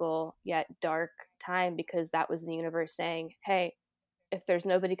magical yet dark time because that was the universe saying, hey, if there's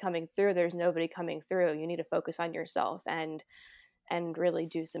nobody coming through, there's nobody coming through. You need to focus on yourself and really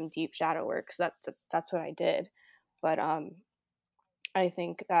do some deep shadow work. So that's what I did. But I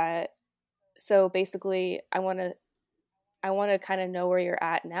think that so basically I want to kind of know where you're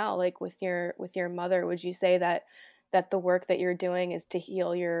at now, like with your mother. Would you say that that the work that you're doing is to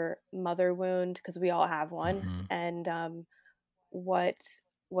heal your mother wound, because we all have one. Hmm. And what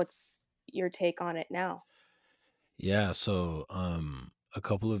what's your take on it now? Yeah. So, a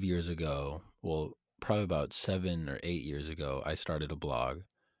couple of years ago, well, probably about 7 or 8 years ago, I started a blog.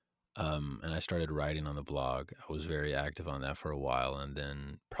 And I started writing on the blog. I was very active on that for a while. And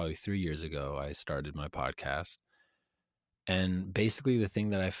then probably 3 years ago, I started my podcast. And basically, the thing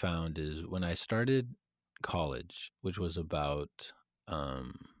that I found is when I started college, which was about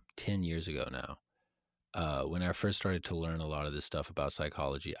 10 years ago now, when I first started to learn a lot of this stuff about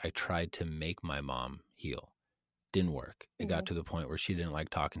psychology, I tried to make my mom heal. Didn't work. It got Hmm. to the point where she didn't like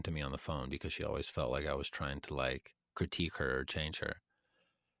talking to me on the phone because she always felt like I was trying to like critique her or change her.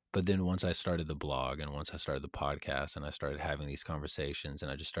 But then once I started the blog and once I started the podcast and I started having these conversations and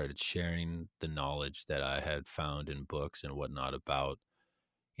I just started sharing the knowledge that I had found in books and whatnot about,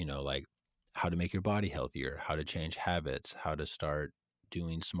 like how to make your body healthier, how to change habits, how to start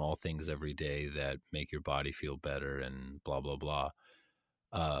doing small things every day that make your body feel better and blah, blah, blah.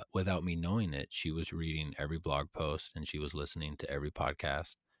 Without me knowing it, she was reading every blog post and she was listening to every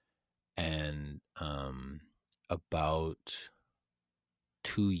podcast. And about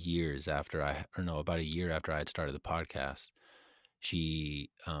 2 years after or no, about a year after I had started the podcast,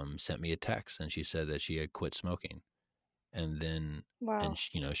 she sent me a text and she said that she had quit smoking. And then, and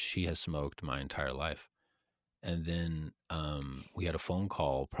Wow. she has smoked my entire life. And then we had a phone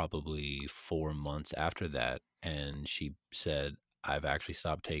call probably 4 months after that. And she said, I've actually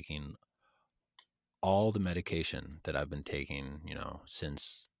stopped taking all the medication that I've been taking,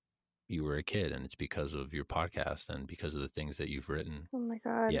 since you were a kid. And it's because of your podcast and because of the things that you've written. Oh my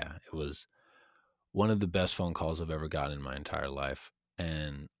God. Yeah, it was one of the best phone calls I've ever gotten in my entire life.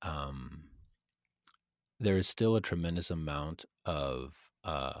 And there is still a tremendous amount of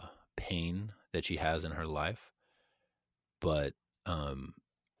pain that she has in her life, but um,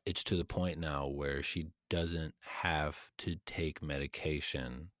 it's to the point now where she doesn't have to take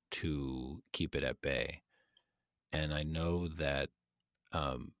medication to keep it at bay. And I know that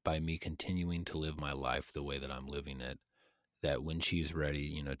by me continuing to live my life the way that I'm living it, that when she's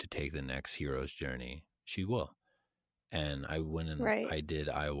ready, to take the next hero's journey, she will. And I went and Right. I did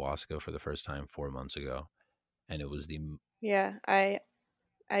ayahuasca for the first time 4 months ago, and it was Yeah.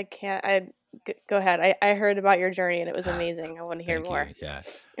 I can't. Go ahead. I heard about your journey and it was amazing. I want to hear thank more. you, yeah,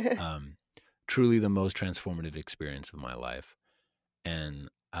 um, truly the most transformative experience of my life. And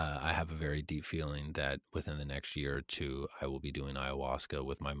I have a very deep feeling that within the next year or two, I will be doing ayahuasca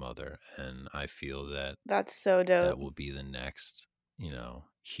with my mother, and I feel that That's so that dope. will be the next,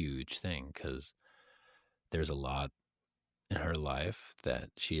 huge thing because there's a lot in her life that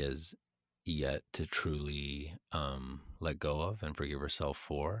she has yet to truly let go of and forgive herself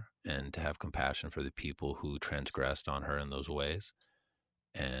for, and to have compassion for the people who transgressed on her in those ways.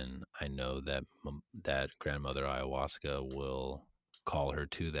 And I know that that grandmother ayahuasca will call her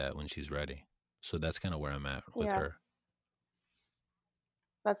to that when she's ready. So that's kind of where I'm at with Yeah. her.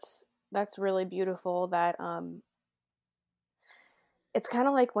 That's really beautiful that it's kind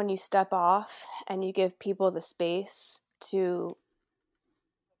of like when you step off and you give people the space to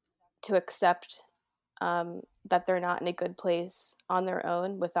accept that they're not in a good place on their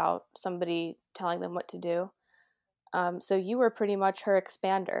own without somebody telling them what to do. So you were pretty much her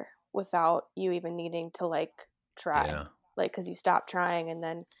expander without you even needing to like try, Yeah. like because you stopped trying and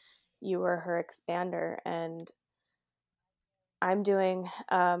then you were her expander. And I'm doing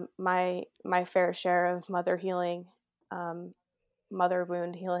my fair share of mother healing, um, mother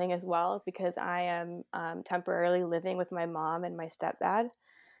wound healing as well, because I am temporarily living with my mom and my stepdad.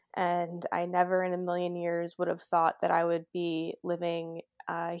 And I never in a million years would have thought that I would be living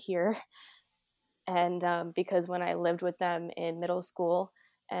here. And because when I lived with them in middle school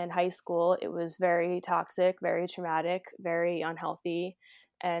and high school, it was very toxic, very traumatic, very unhealthy.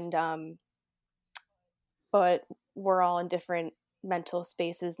 And but we're all in different mental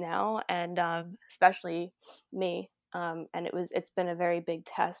spaces now, and especially me. And it's been a very big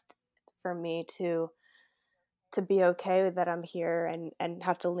test for me to be okay that I'm here and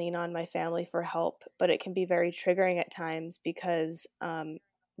have to lean on my family for help. But it can be very triggering at times because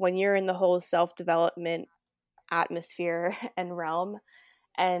when you're in the whole self development atmosphere and realm,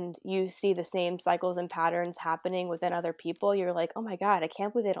 and you see the same cycles and patterns happening within other people, you're like, oh my God, I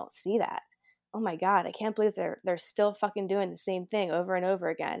can't believe they don't see that. Oh my God, I can't believe they're still fucking doing the same thing over and over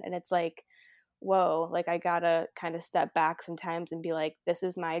again. And it's like, whoa, like I gotta kind of step back sometimes and be like, this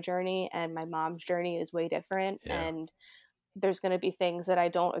is my journey and my mom's journey is way different. Yeah. And there's going to be things that I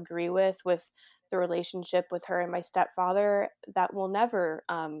don't agree with the relationship with her and my stepfather that will never,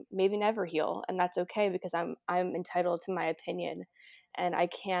 maybe never heal. And that's okay, because I'm entitled to my opinion, and I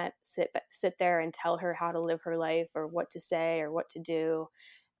can't sit there and tell her how to live her life or what to say or what to do.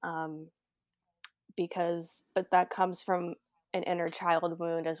 But that comes from an inner child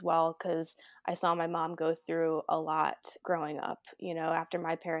wound as well, because I saw my mom go through a lot growing up, after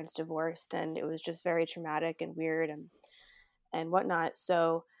my parents divorced, and it was just very traumatic and weird and whatnot.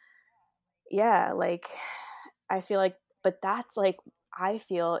 So yeah, like, I feel like, but that's like, I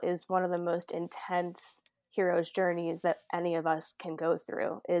feel is one of the most intense hero's journeys that any of us can go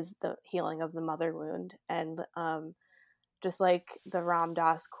through, is the healing of the mother wound. And just like the Ram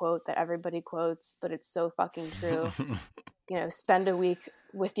Dass quote that everybody quotes, but it's so fucking true. Spend a week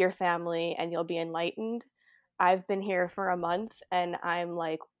with your family and you'll be enlightened. I've been here for a month and I'm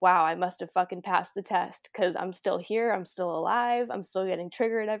like, wow, I must have fucking passed the test, because I'm still here. I'm still alive. I'm still getting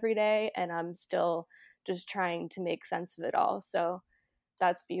triggered every day, and I'm still just trying to make sense of it all. So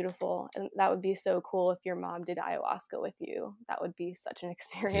that's beautiful. And that would be so cool if your mom did ayahuasca with you. That would be such an Yeah,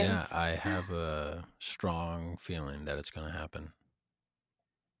 experience. I have a strong feeling that it's going to happen.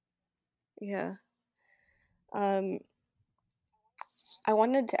 Yeah. I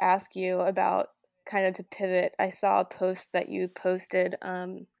wanted to ask you about, kind of to pivot, I saw a post that you posted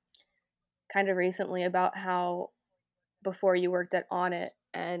kind of recently about how before you worked at On It,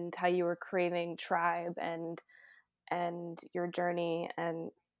 and how you were craving tribe and your journey and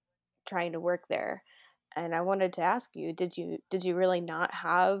trying to work there. And I wanted to ask you, did you really not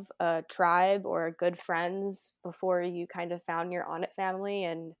have a tribe or good friends before you kind of found your On It family?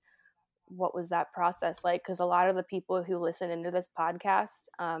 And what was that process like? Because a lot of the people who listen into this podcast,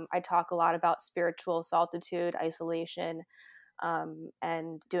 I talk a lot about spiritual solitude, isolation,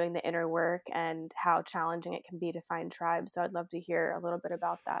 and doing the inner work, and how challenging it can be to find tribes. So I'd love to hear a little bit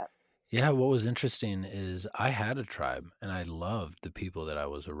about that. Yeah, what was interesting is I had a tribe and I loved the people that I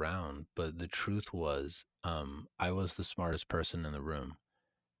was around, but the truth was, I was the smartest person in the room.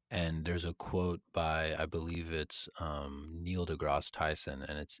 And there's a quote by, I believe it's Neil deGrasse Tyson,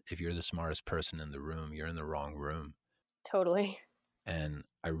 and it's, if you're the smartest person in the room, you're in the wrong room. Totally. And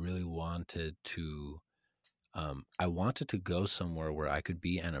I really wanted to, I wanted to go somewhere where I could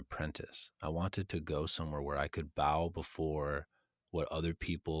be an apprentice. I wanted to go somewhere where I could bow before what other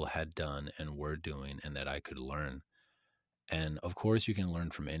people had done and were doing, and that I could learn. And of course, you can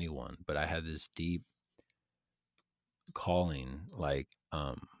learn from anyone, but I had this deep calling, like,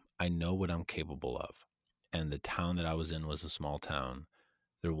 I know what I'm capable of. And the town that I was in was a small town.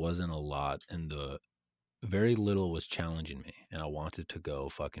 There wasn't a lot, and the very little was challenging me, and I wanted to go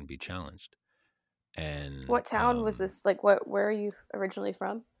fucking be challenged. And What town was this? Like, where are you originally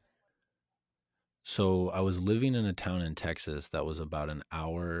from? so I was living in a town in Texas that was about an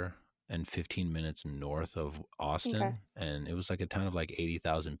hour and 15 minutes north of Okay. Austin, and it was like a town of like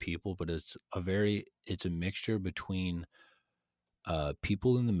 80,000 people, but it's a mixture between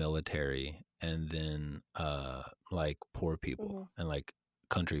people in the military and then like poor people Mm-hmm. and like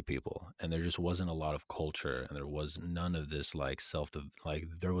country people, and there just wasn't a lot of culture, and there was none of this like like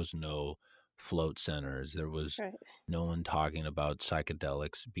there was no float centers, there was Right. no one talking about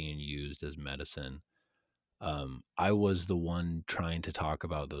psychedelics being used as medicine. I was the one trying to talk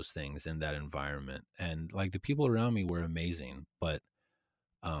about those things in that environment, and like the people around me were amazing, but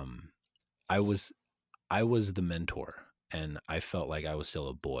um I was I was the mentor, and I felt like I was still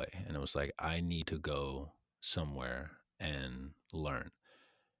a boy, and it was like I need to go somewhere and learn.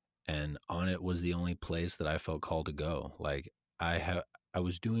 And On It was the only place that I felt called to go. Like I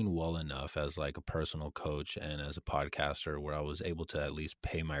was doing well enough as like a personal coach and as a podcaster where I was able to at least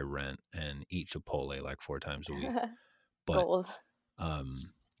pay my rent and eat Chipotle like 4 times a week. But Goals.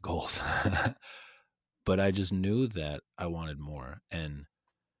 um goals. But I just knew that I wanted more. And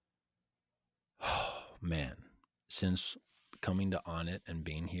oh, man, since coming to On It and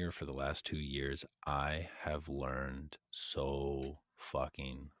being here for the last 2 years, I have learned so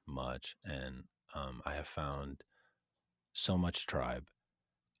fucking much, and I have found so much tribe.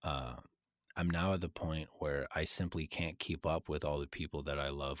 Uh, I'm now at the point where I simply can't keep up with all the people that I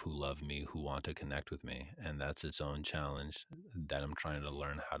love, who love me, who want to connect with me, and that's its own challenge that I'm trying to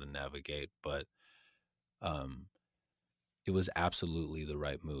learn how to navigate. But um, it was absolutely the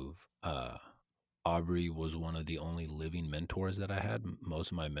right move. Aubrey was one of the only living mentors that I had.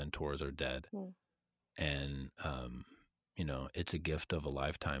 Most of my mentors are dead. Mm. And, it's a gift of a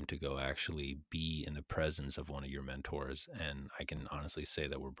lifetime to go actually be in the presence of one of your mentors. And I can honestly say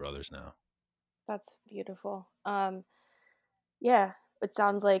that we're brothers now. That's beautiful. Yeah. it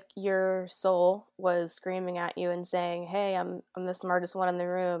sounds like your soul was screaming at you and saying, "Hey, I'm the smartest one in the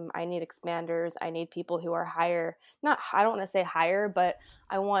room. I need expanders. I need people who are higher. Not I don't want to say higher, but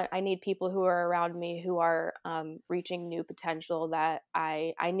I need people who are around me who are reaching new potential that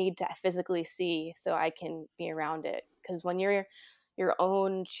I need to physically see so I can be around it. Because when you're your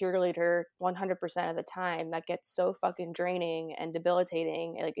own cheerleader 100% of the time, that gets so fucking draining and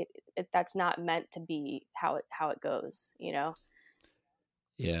debilitating. Like that's not meant to be how it goes, you know?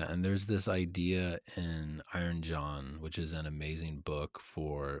 Yeah, and there's this idea in Iron John, which is an amazing book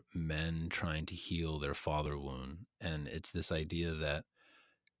for men trying to heal their father wound. And it's this idea that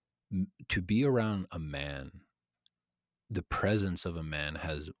to be around a man, the presence of a man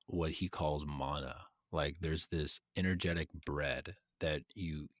has what he calls mana. Like there's this energetic bread that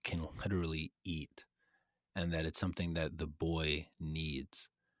you can literally eat, and that it's something that the boy needs.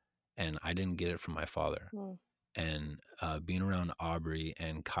 And I didn't get it from my father. Mm. And being around Aubrey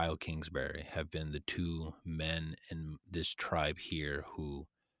and Kyle Kingsbury have been the two men in this tribe here who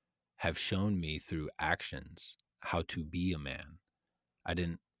have shown me through actions how to be a man. I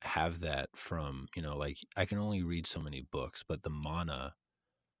didn't have that from, like I can only read so many books, but the mana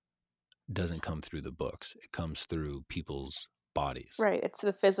doesn't come through the books. It comes through people's bodies. Right. It's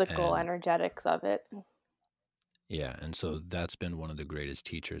the physical And energetics of it. yeah, and so that's been one of the greatest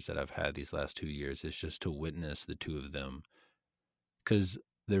teachers that I've had these last 2 years, is just to witness the two of them, because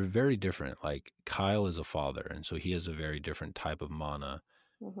they're very different. Like Kyle is a father, and so he has a very different type of mana,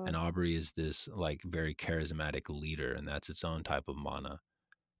 Mm-hmm. and Aubrey is this like very charismatic leader, and that's its own type of mana.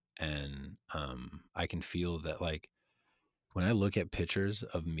 And I can feel that, like, when I look at pictures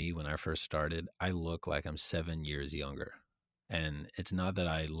of me when I first started, I look like I'm 7 years younger. And it's not that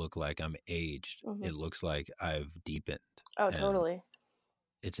I look like I'm aged. Mm-hmm. It looks like I've deepened. Oh, And totally.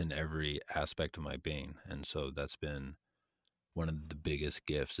 it's in every aspect of my being. And so that's been one of the biggest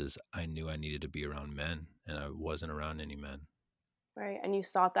gifts, is I knew I needed to be around men, and I wasn't around any men. Right. And you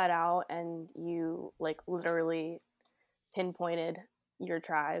sought that out and you like literally pinpointed your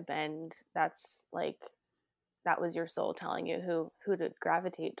tribe, and that's like that was your soul telling you who to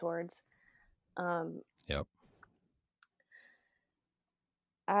gravitate towards. Yep.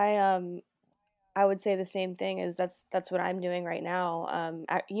 I would say the same thing, is that's what I'm doing right now.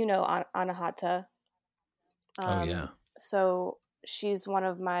 Anahata. Oh, yeah. So she's one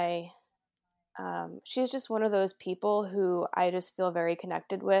of my she's just one of those people who I just feel very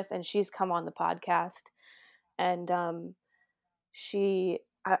connected with, and she's come on the podcast, and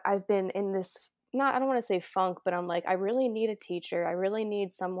I've been in this, not, I don't want to say funk, but I'm like, I really need a teacher. I really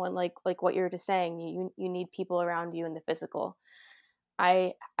need someone like what you're just saying. You need people around you in the physical.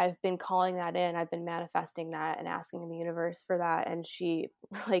 I've been calling that in. I've been manifesting that and asking the universe for that. And she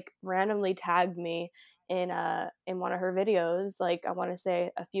like randomly tagged me in one of her videos, like I want to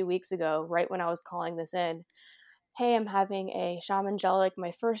say a few weeks ago, right when I was calling this in. Hey, I'm having a shamangelic,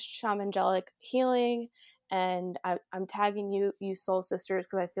 my first shamangelic healing, and I'm tagging you soul sisters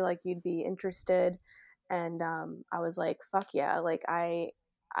because I feel like you'd be interested. And I was like, fuck yeah, like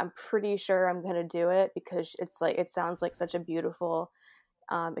I'm pretty sure I'm gonna do it, because it's like, it sounds like such a beautiful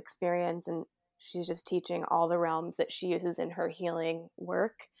experience, and she's just teaching all the realms that she uses in her healing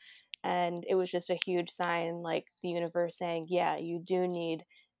work. And it was just a huge sign, like the universe saying, yeah, you do need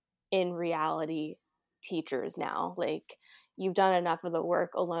in reality teachers now. Like you've done enough of the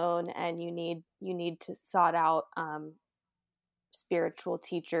work alone, and you need to sort out spiritual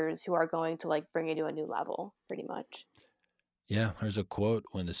teachers who are going to like bring you to a new level, pretty much. Yeah, there's a quote: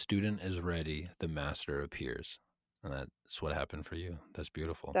 when the student is ready, the master appears. And that's what happened for you. That's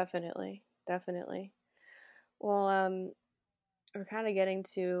beautiful. Definitely, definitely. Well, we're kind of getting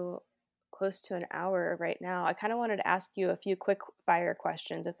to close to an hour right now. I kind of wanted to ask you a few quick fire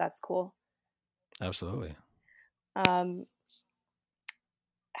questions, if that's cool. Absolutely. Um,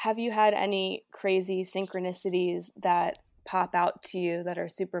 have you had any crazy synchronicities that pop out to you that are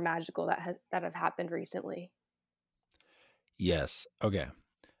super magical that have happened recently? Yes. Okay.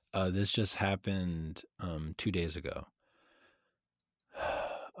 This just happened 2 days ago.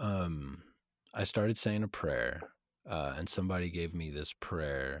 um, I started saying a prayer, and somebody gave me this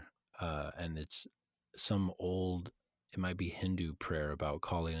prayer, and it's some old, it might be Hindu prayer about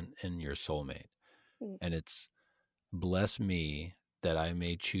calling in your soulmate. Mm. And it's, bless me that I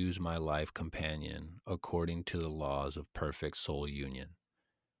may choose my life companion according to the laws of perfect soul union.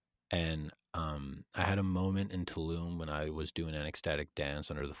 And I had a moment in Tulum when I was doing an ecstatic dance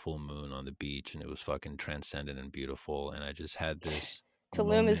under the full moon on the beach, and it was fucking transcendent and beautiful. And I just had this Tulum is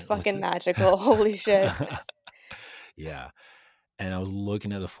moment with fucking magical. Holy shit. yeah. And I was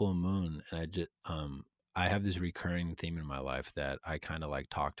looking at the full moon, and I have this recurring theme in my life that I kind of like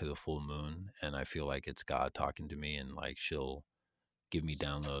talk to the full moon, and I feel like it's God talking to me, and like she'll give me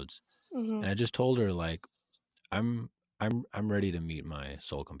downloads. Mm-hmm. And I just told her like I'm I'm ready to meet my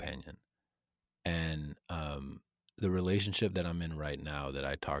soul companion. And the relationship that I'm in right now that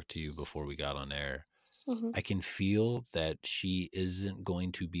I talked to you before we got on air, Mm-hmm. I can feel that she isn't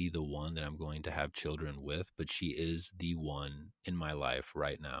going to be the one that I'm going to have children with, but she is the one in my life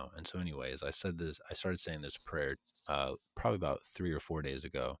right now. And so, anyways, I started saying this prayer probably about 3 or 4 days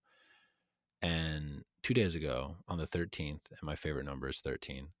ago. And 2 days ago, on the 13th, and my favorite number is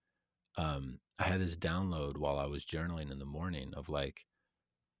 13, I had this download while I was journaling in the morning of like,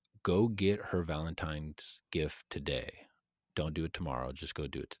 go get her Valentine's gift today. Don't do it tomorrow. Just go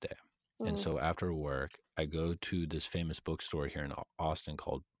do it today. And Mm-hmm. so after work, I go to this famous bookstore here in Austin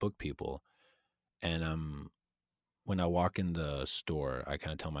called Book People. And when I walk in the store, I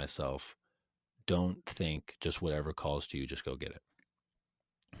kind of tell myself, don't think just whatever calls to you, just go get it.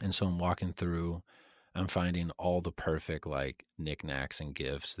 And so I'm walking through, I'm finding all the perfect like knickknacks and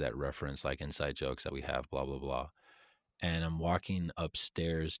gifts that reference like inside jokes that we have, blah, blah, blah. And I'm walking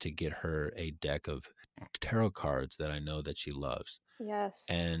upstairs to get her a deck of tarot cards that I know that she loves. Yes.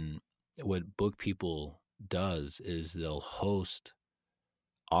 And what Book People does is they'll host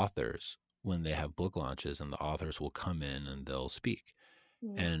authors when they have book launches, and the authors will come in and they'll speak.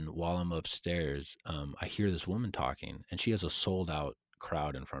 Mm-hmm. And while I'm upstairs, I hear this woman talking, and she has a sold out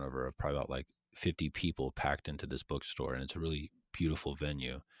crowd in front of her of probably about like 50 people packed into this bookstore, and it's a really beautiful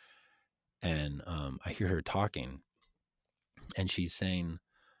venue. And I hear her talking, and she's saying,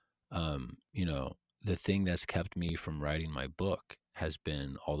 you know, the thing that's kept me from writing my book has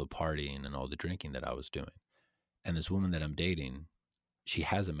been all the partying and all the drinking that I was doing. And this woman that I'm dating, she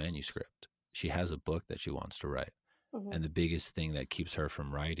has a manuscript. She has a book that she wants to write. Mm-hmm. And the biggest thing that keeps her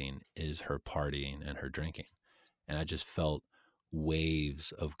from writing is her partying and her drinking. And I just felt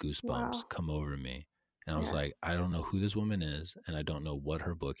waves of goosebumps Wow. come over me. And I was Yeah. like, I don't know who this woman is, and I don't know what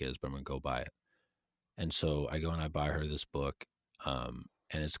her book is, but I'm going to go buy it. And so I go and I buy her this book, and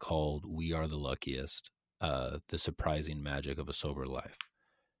it's called We Are the Luckiest, The Surprising Magic of a Sober Life.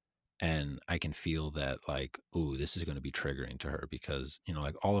 And I can feel that like, ooh, this is going to be triggering to her because, you know,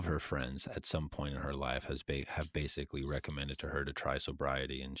 like all of her friends at some point in her life have basically recommended to her to try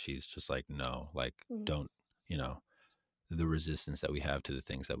sobriety. And she's just like, no, like, Mm-hmm. don't, you know, the resistance that we have to the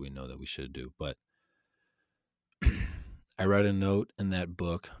things that we know that we should do. But I write a note in that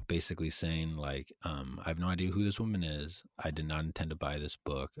book basically saying like, I have no idea who this woman is. I did not intend to buy this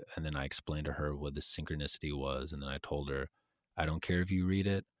book. And then I explained to her what the synchronicity was. And then I told her, I don't care if you read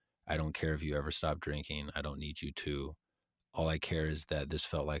it. I don't care if you ever stop drinking. I don't need you to. All I care is that this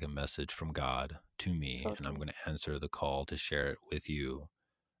felt like a message from God to me, and I'm Totally. going to answer the call to share it with you.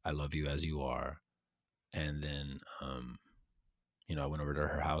 I love you as you are. And then, you know, I went over to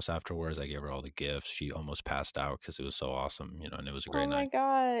her house afterwards. I gave her all the gifts. She almost passed out because it was so awesome, you know, and it was a Oh great my night.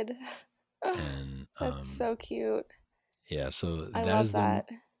 God. And That's so cute. yeah, so I love that.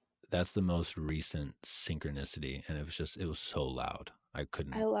 that's the most recent synchronicity, and it was so loud. I I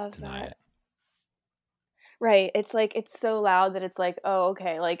couldn't love deny that. it. Right. It's like it's so loud that it's like, oh,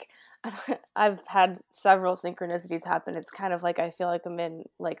 okay. Like I've had several synchronicities happen. It's kind of like I feel like I'm in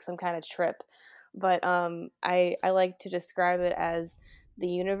like some kind of trip. But I like to describe it as the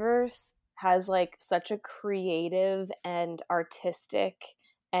universe has like such a creative and artistic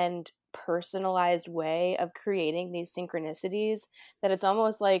and personalized way of creating these synchronicities that it's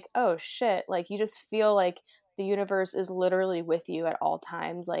almost like, oh shit, like you just feel like the universe is literally with you at all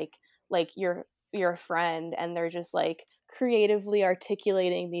times, like you're a friend, and they're just like creatively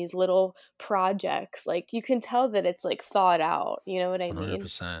articulating these little projects. Like you can tell that it's like thought out, you know what I mean?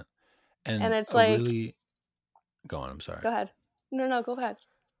 100%. And And it's a like, really go on, I'm sorry. go ahead. No, go ahead.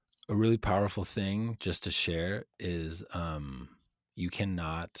 A really powerful thing just to share is you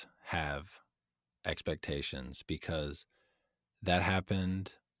cannot have expectations because that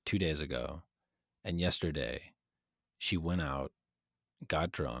happened 2 days ago. And yesterday, she went out,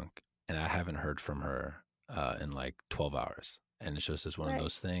 got drunk, and I haven't heard from her in like 12 hours. And it's just one of Right.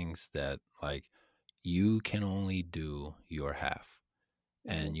 those things that, like, you can only do your half.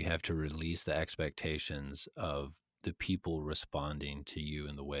 Mm-hmm. And you have to release the expectations of the people responding to you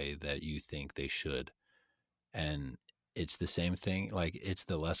in the way that you think they should. And it's the same thing, like, it's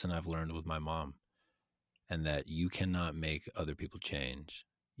the lesson I've learned with my mom, and that you cannot make other people change.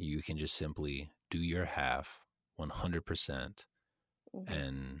 You can just simply do your half 100% Mm-hmm.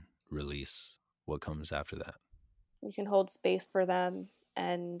 and release what comes after that. You can hold space for them,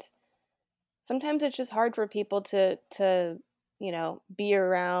 and sometimes it's just hard for people to be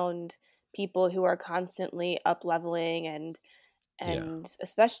around people who are constantly up leveling and Yeah.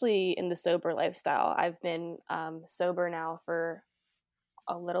 especially in the sober lifestyle. I've been sober now for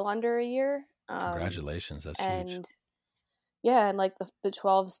a little under a year. Congratulations. That's huge. And yeah, and like the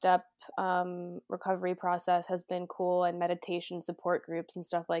 12-step recovery process has been cool, and meditation support groups and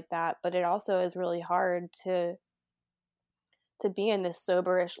stuff like that. But it also is really hard to be in this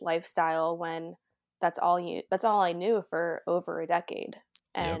soberish lifestyle when that's all I knew for over a decade.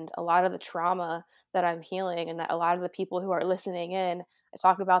 Yep. And a lot of the trauma that I'm healing, and that a lot of the people who are listening in, I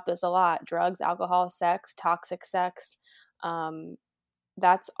talk about this a lot: drugs, alcohol, sex, toxic sex.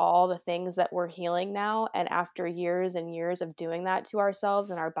 That's all the things that we're healing now. And after years and years of doing that to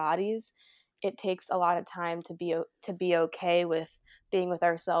ourselves and our bodies, it takes a lot of time to be okay with being with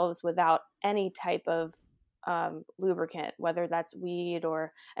ourselves without any type of lubricant, whether that's weed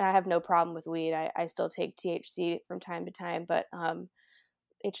or, and I have no problem with weed. I still take THC from time to time, but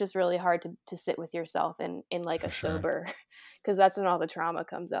it's just really hard to sit with yourself in like For a sure. sober, because that's when all the trauma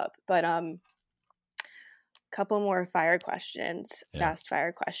comes up. But couple more fast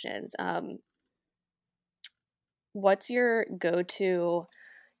fire questions. What's your go-to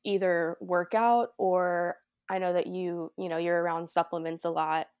either workout, or I know that you're around supplements a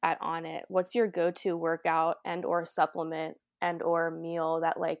lot at On It. What's your go-to workout and or supplement and or meal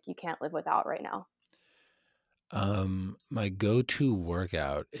that like you can't live without right now? My go-to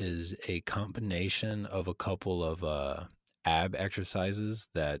workout is a combination of a couple of ab exercises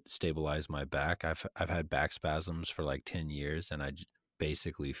that stabilize my back. I've had back spasms for like 10 years, and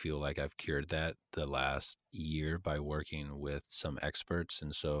basically feel like I've cured that the last year by working with some experts.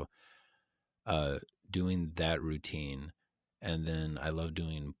 And so uh doing that routine, and then I love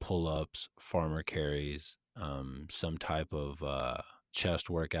doing pull-ups, farmer carries, some type of chest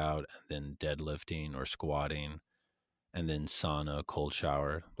workout, and then deadlifting or squatting, and then sauna, cold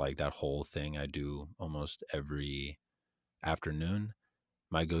shower, like that whole thing I do almost every afternoon.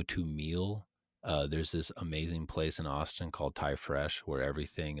 My go-to meal, there's this amazing place in Austin called Thai Fresh where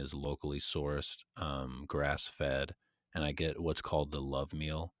everything is locally sourced, grass-fed, and I get what's called the Love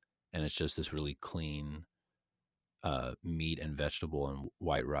Meal, and it's just this really clean meat and vegetable and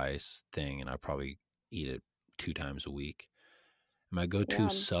white rice thing, and I probably eat it 2 times a week. My go-to Yeah,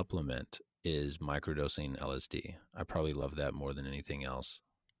 supplement is microdosing LSD. I probably love that more than anything else.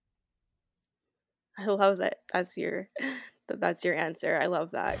 I love that. That's your answer. I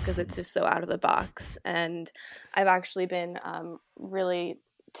love that because it's just so out of the box. And I've actually been really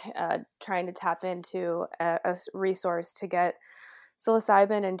trying to tap into a resource to get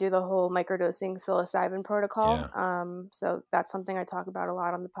psilocybin and do the whole microdosing psilocybin protocol. Yeah. So that's something I talk about a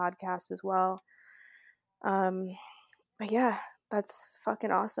lot on the podcast as well. But yeah, that's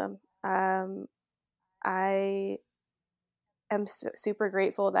fucking awesome. I am super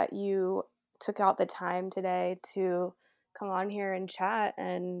grateful that you took out the time today to come on here and chat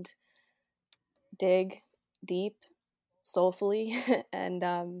and dig deep, soulfully.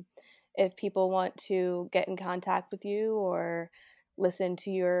 And if people want to get in contact with you or listen to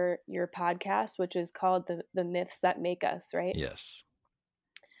your podcast, which is called the Myths That Make Us, right? Yes.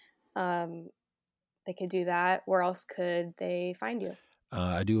 They could do that. Where else could they find you?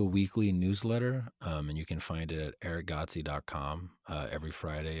 I do a weekly newsletter, and you can find it at erickgodsey.com. Every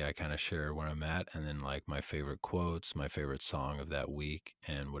Friday, I kind of share where I'm at, and then like my favorite quotes, my favorite song of that week,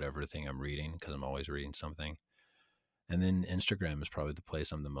 and whatever thing I'm reading, because I'm always reading something. And then Instagram is probably the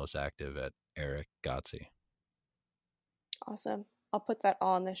place I'm the most active at, Erick Godsey. Awesome. I'll put that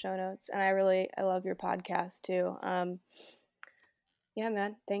all in the show notes. And I love your podcast too. Yeah,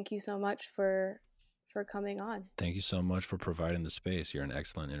 man. Thank you so much for coming on. Thank you so much for providing the space. You're an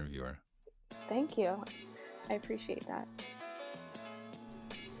excellent interviewer. Thank you. I appreciate that.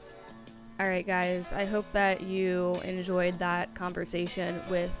 All right, guys. I hope that you enjoyed that conversation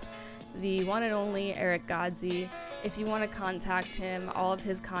with the one and only Erick Godsey. If you want to contact him, all of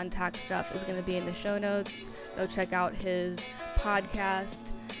his contact stuff is going to be in the show notes. Go check out his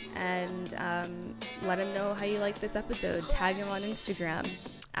podcast and let him know how you like this episode. Tag him on Instagram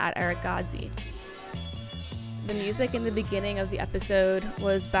at Erick Godsey. The music in the beginning of the episode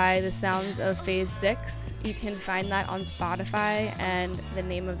was by The Sounds of Phase 6. You can find that on Spotify, and the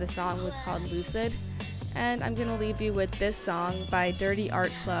name of the song was called Lucid. And I'm going to leave you with this song by Dirty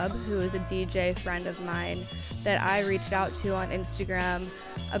Art Club, who is a DJ friend of mine that I reached out to on Instagram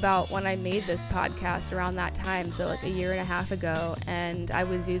about when I made this podcast around that time, so like a year and a half ago, and I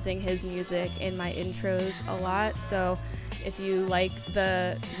was using his music in my intros a lot. So if you like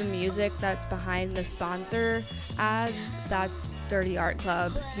the music that's behind the sponsor ads, that's Dirty Art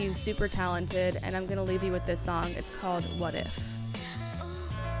Club. He's super talented, and I'm going to leave you with this song. It's called What If.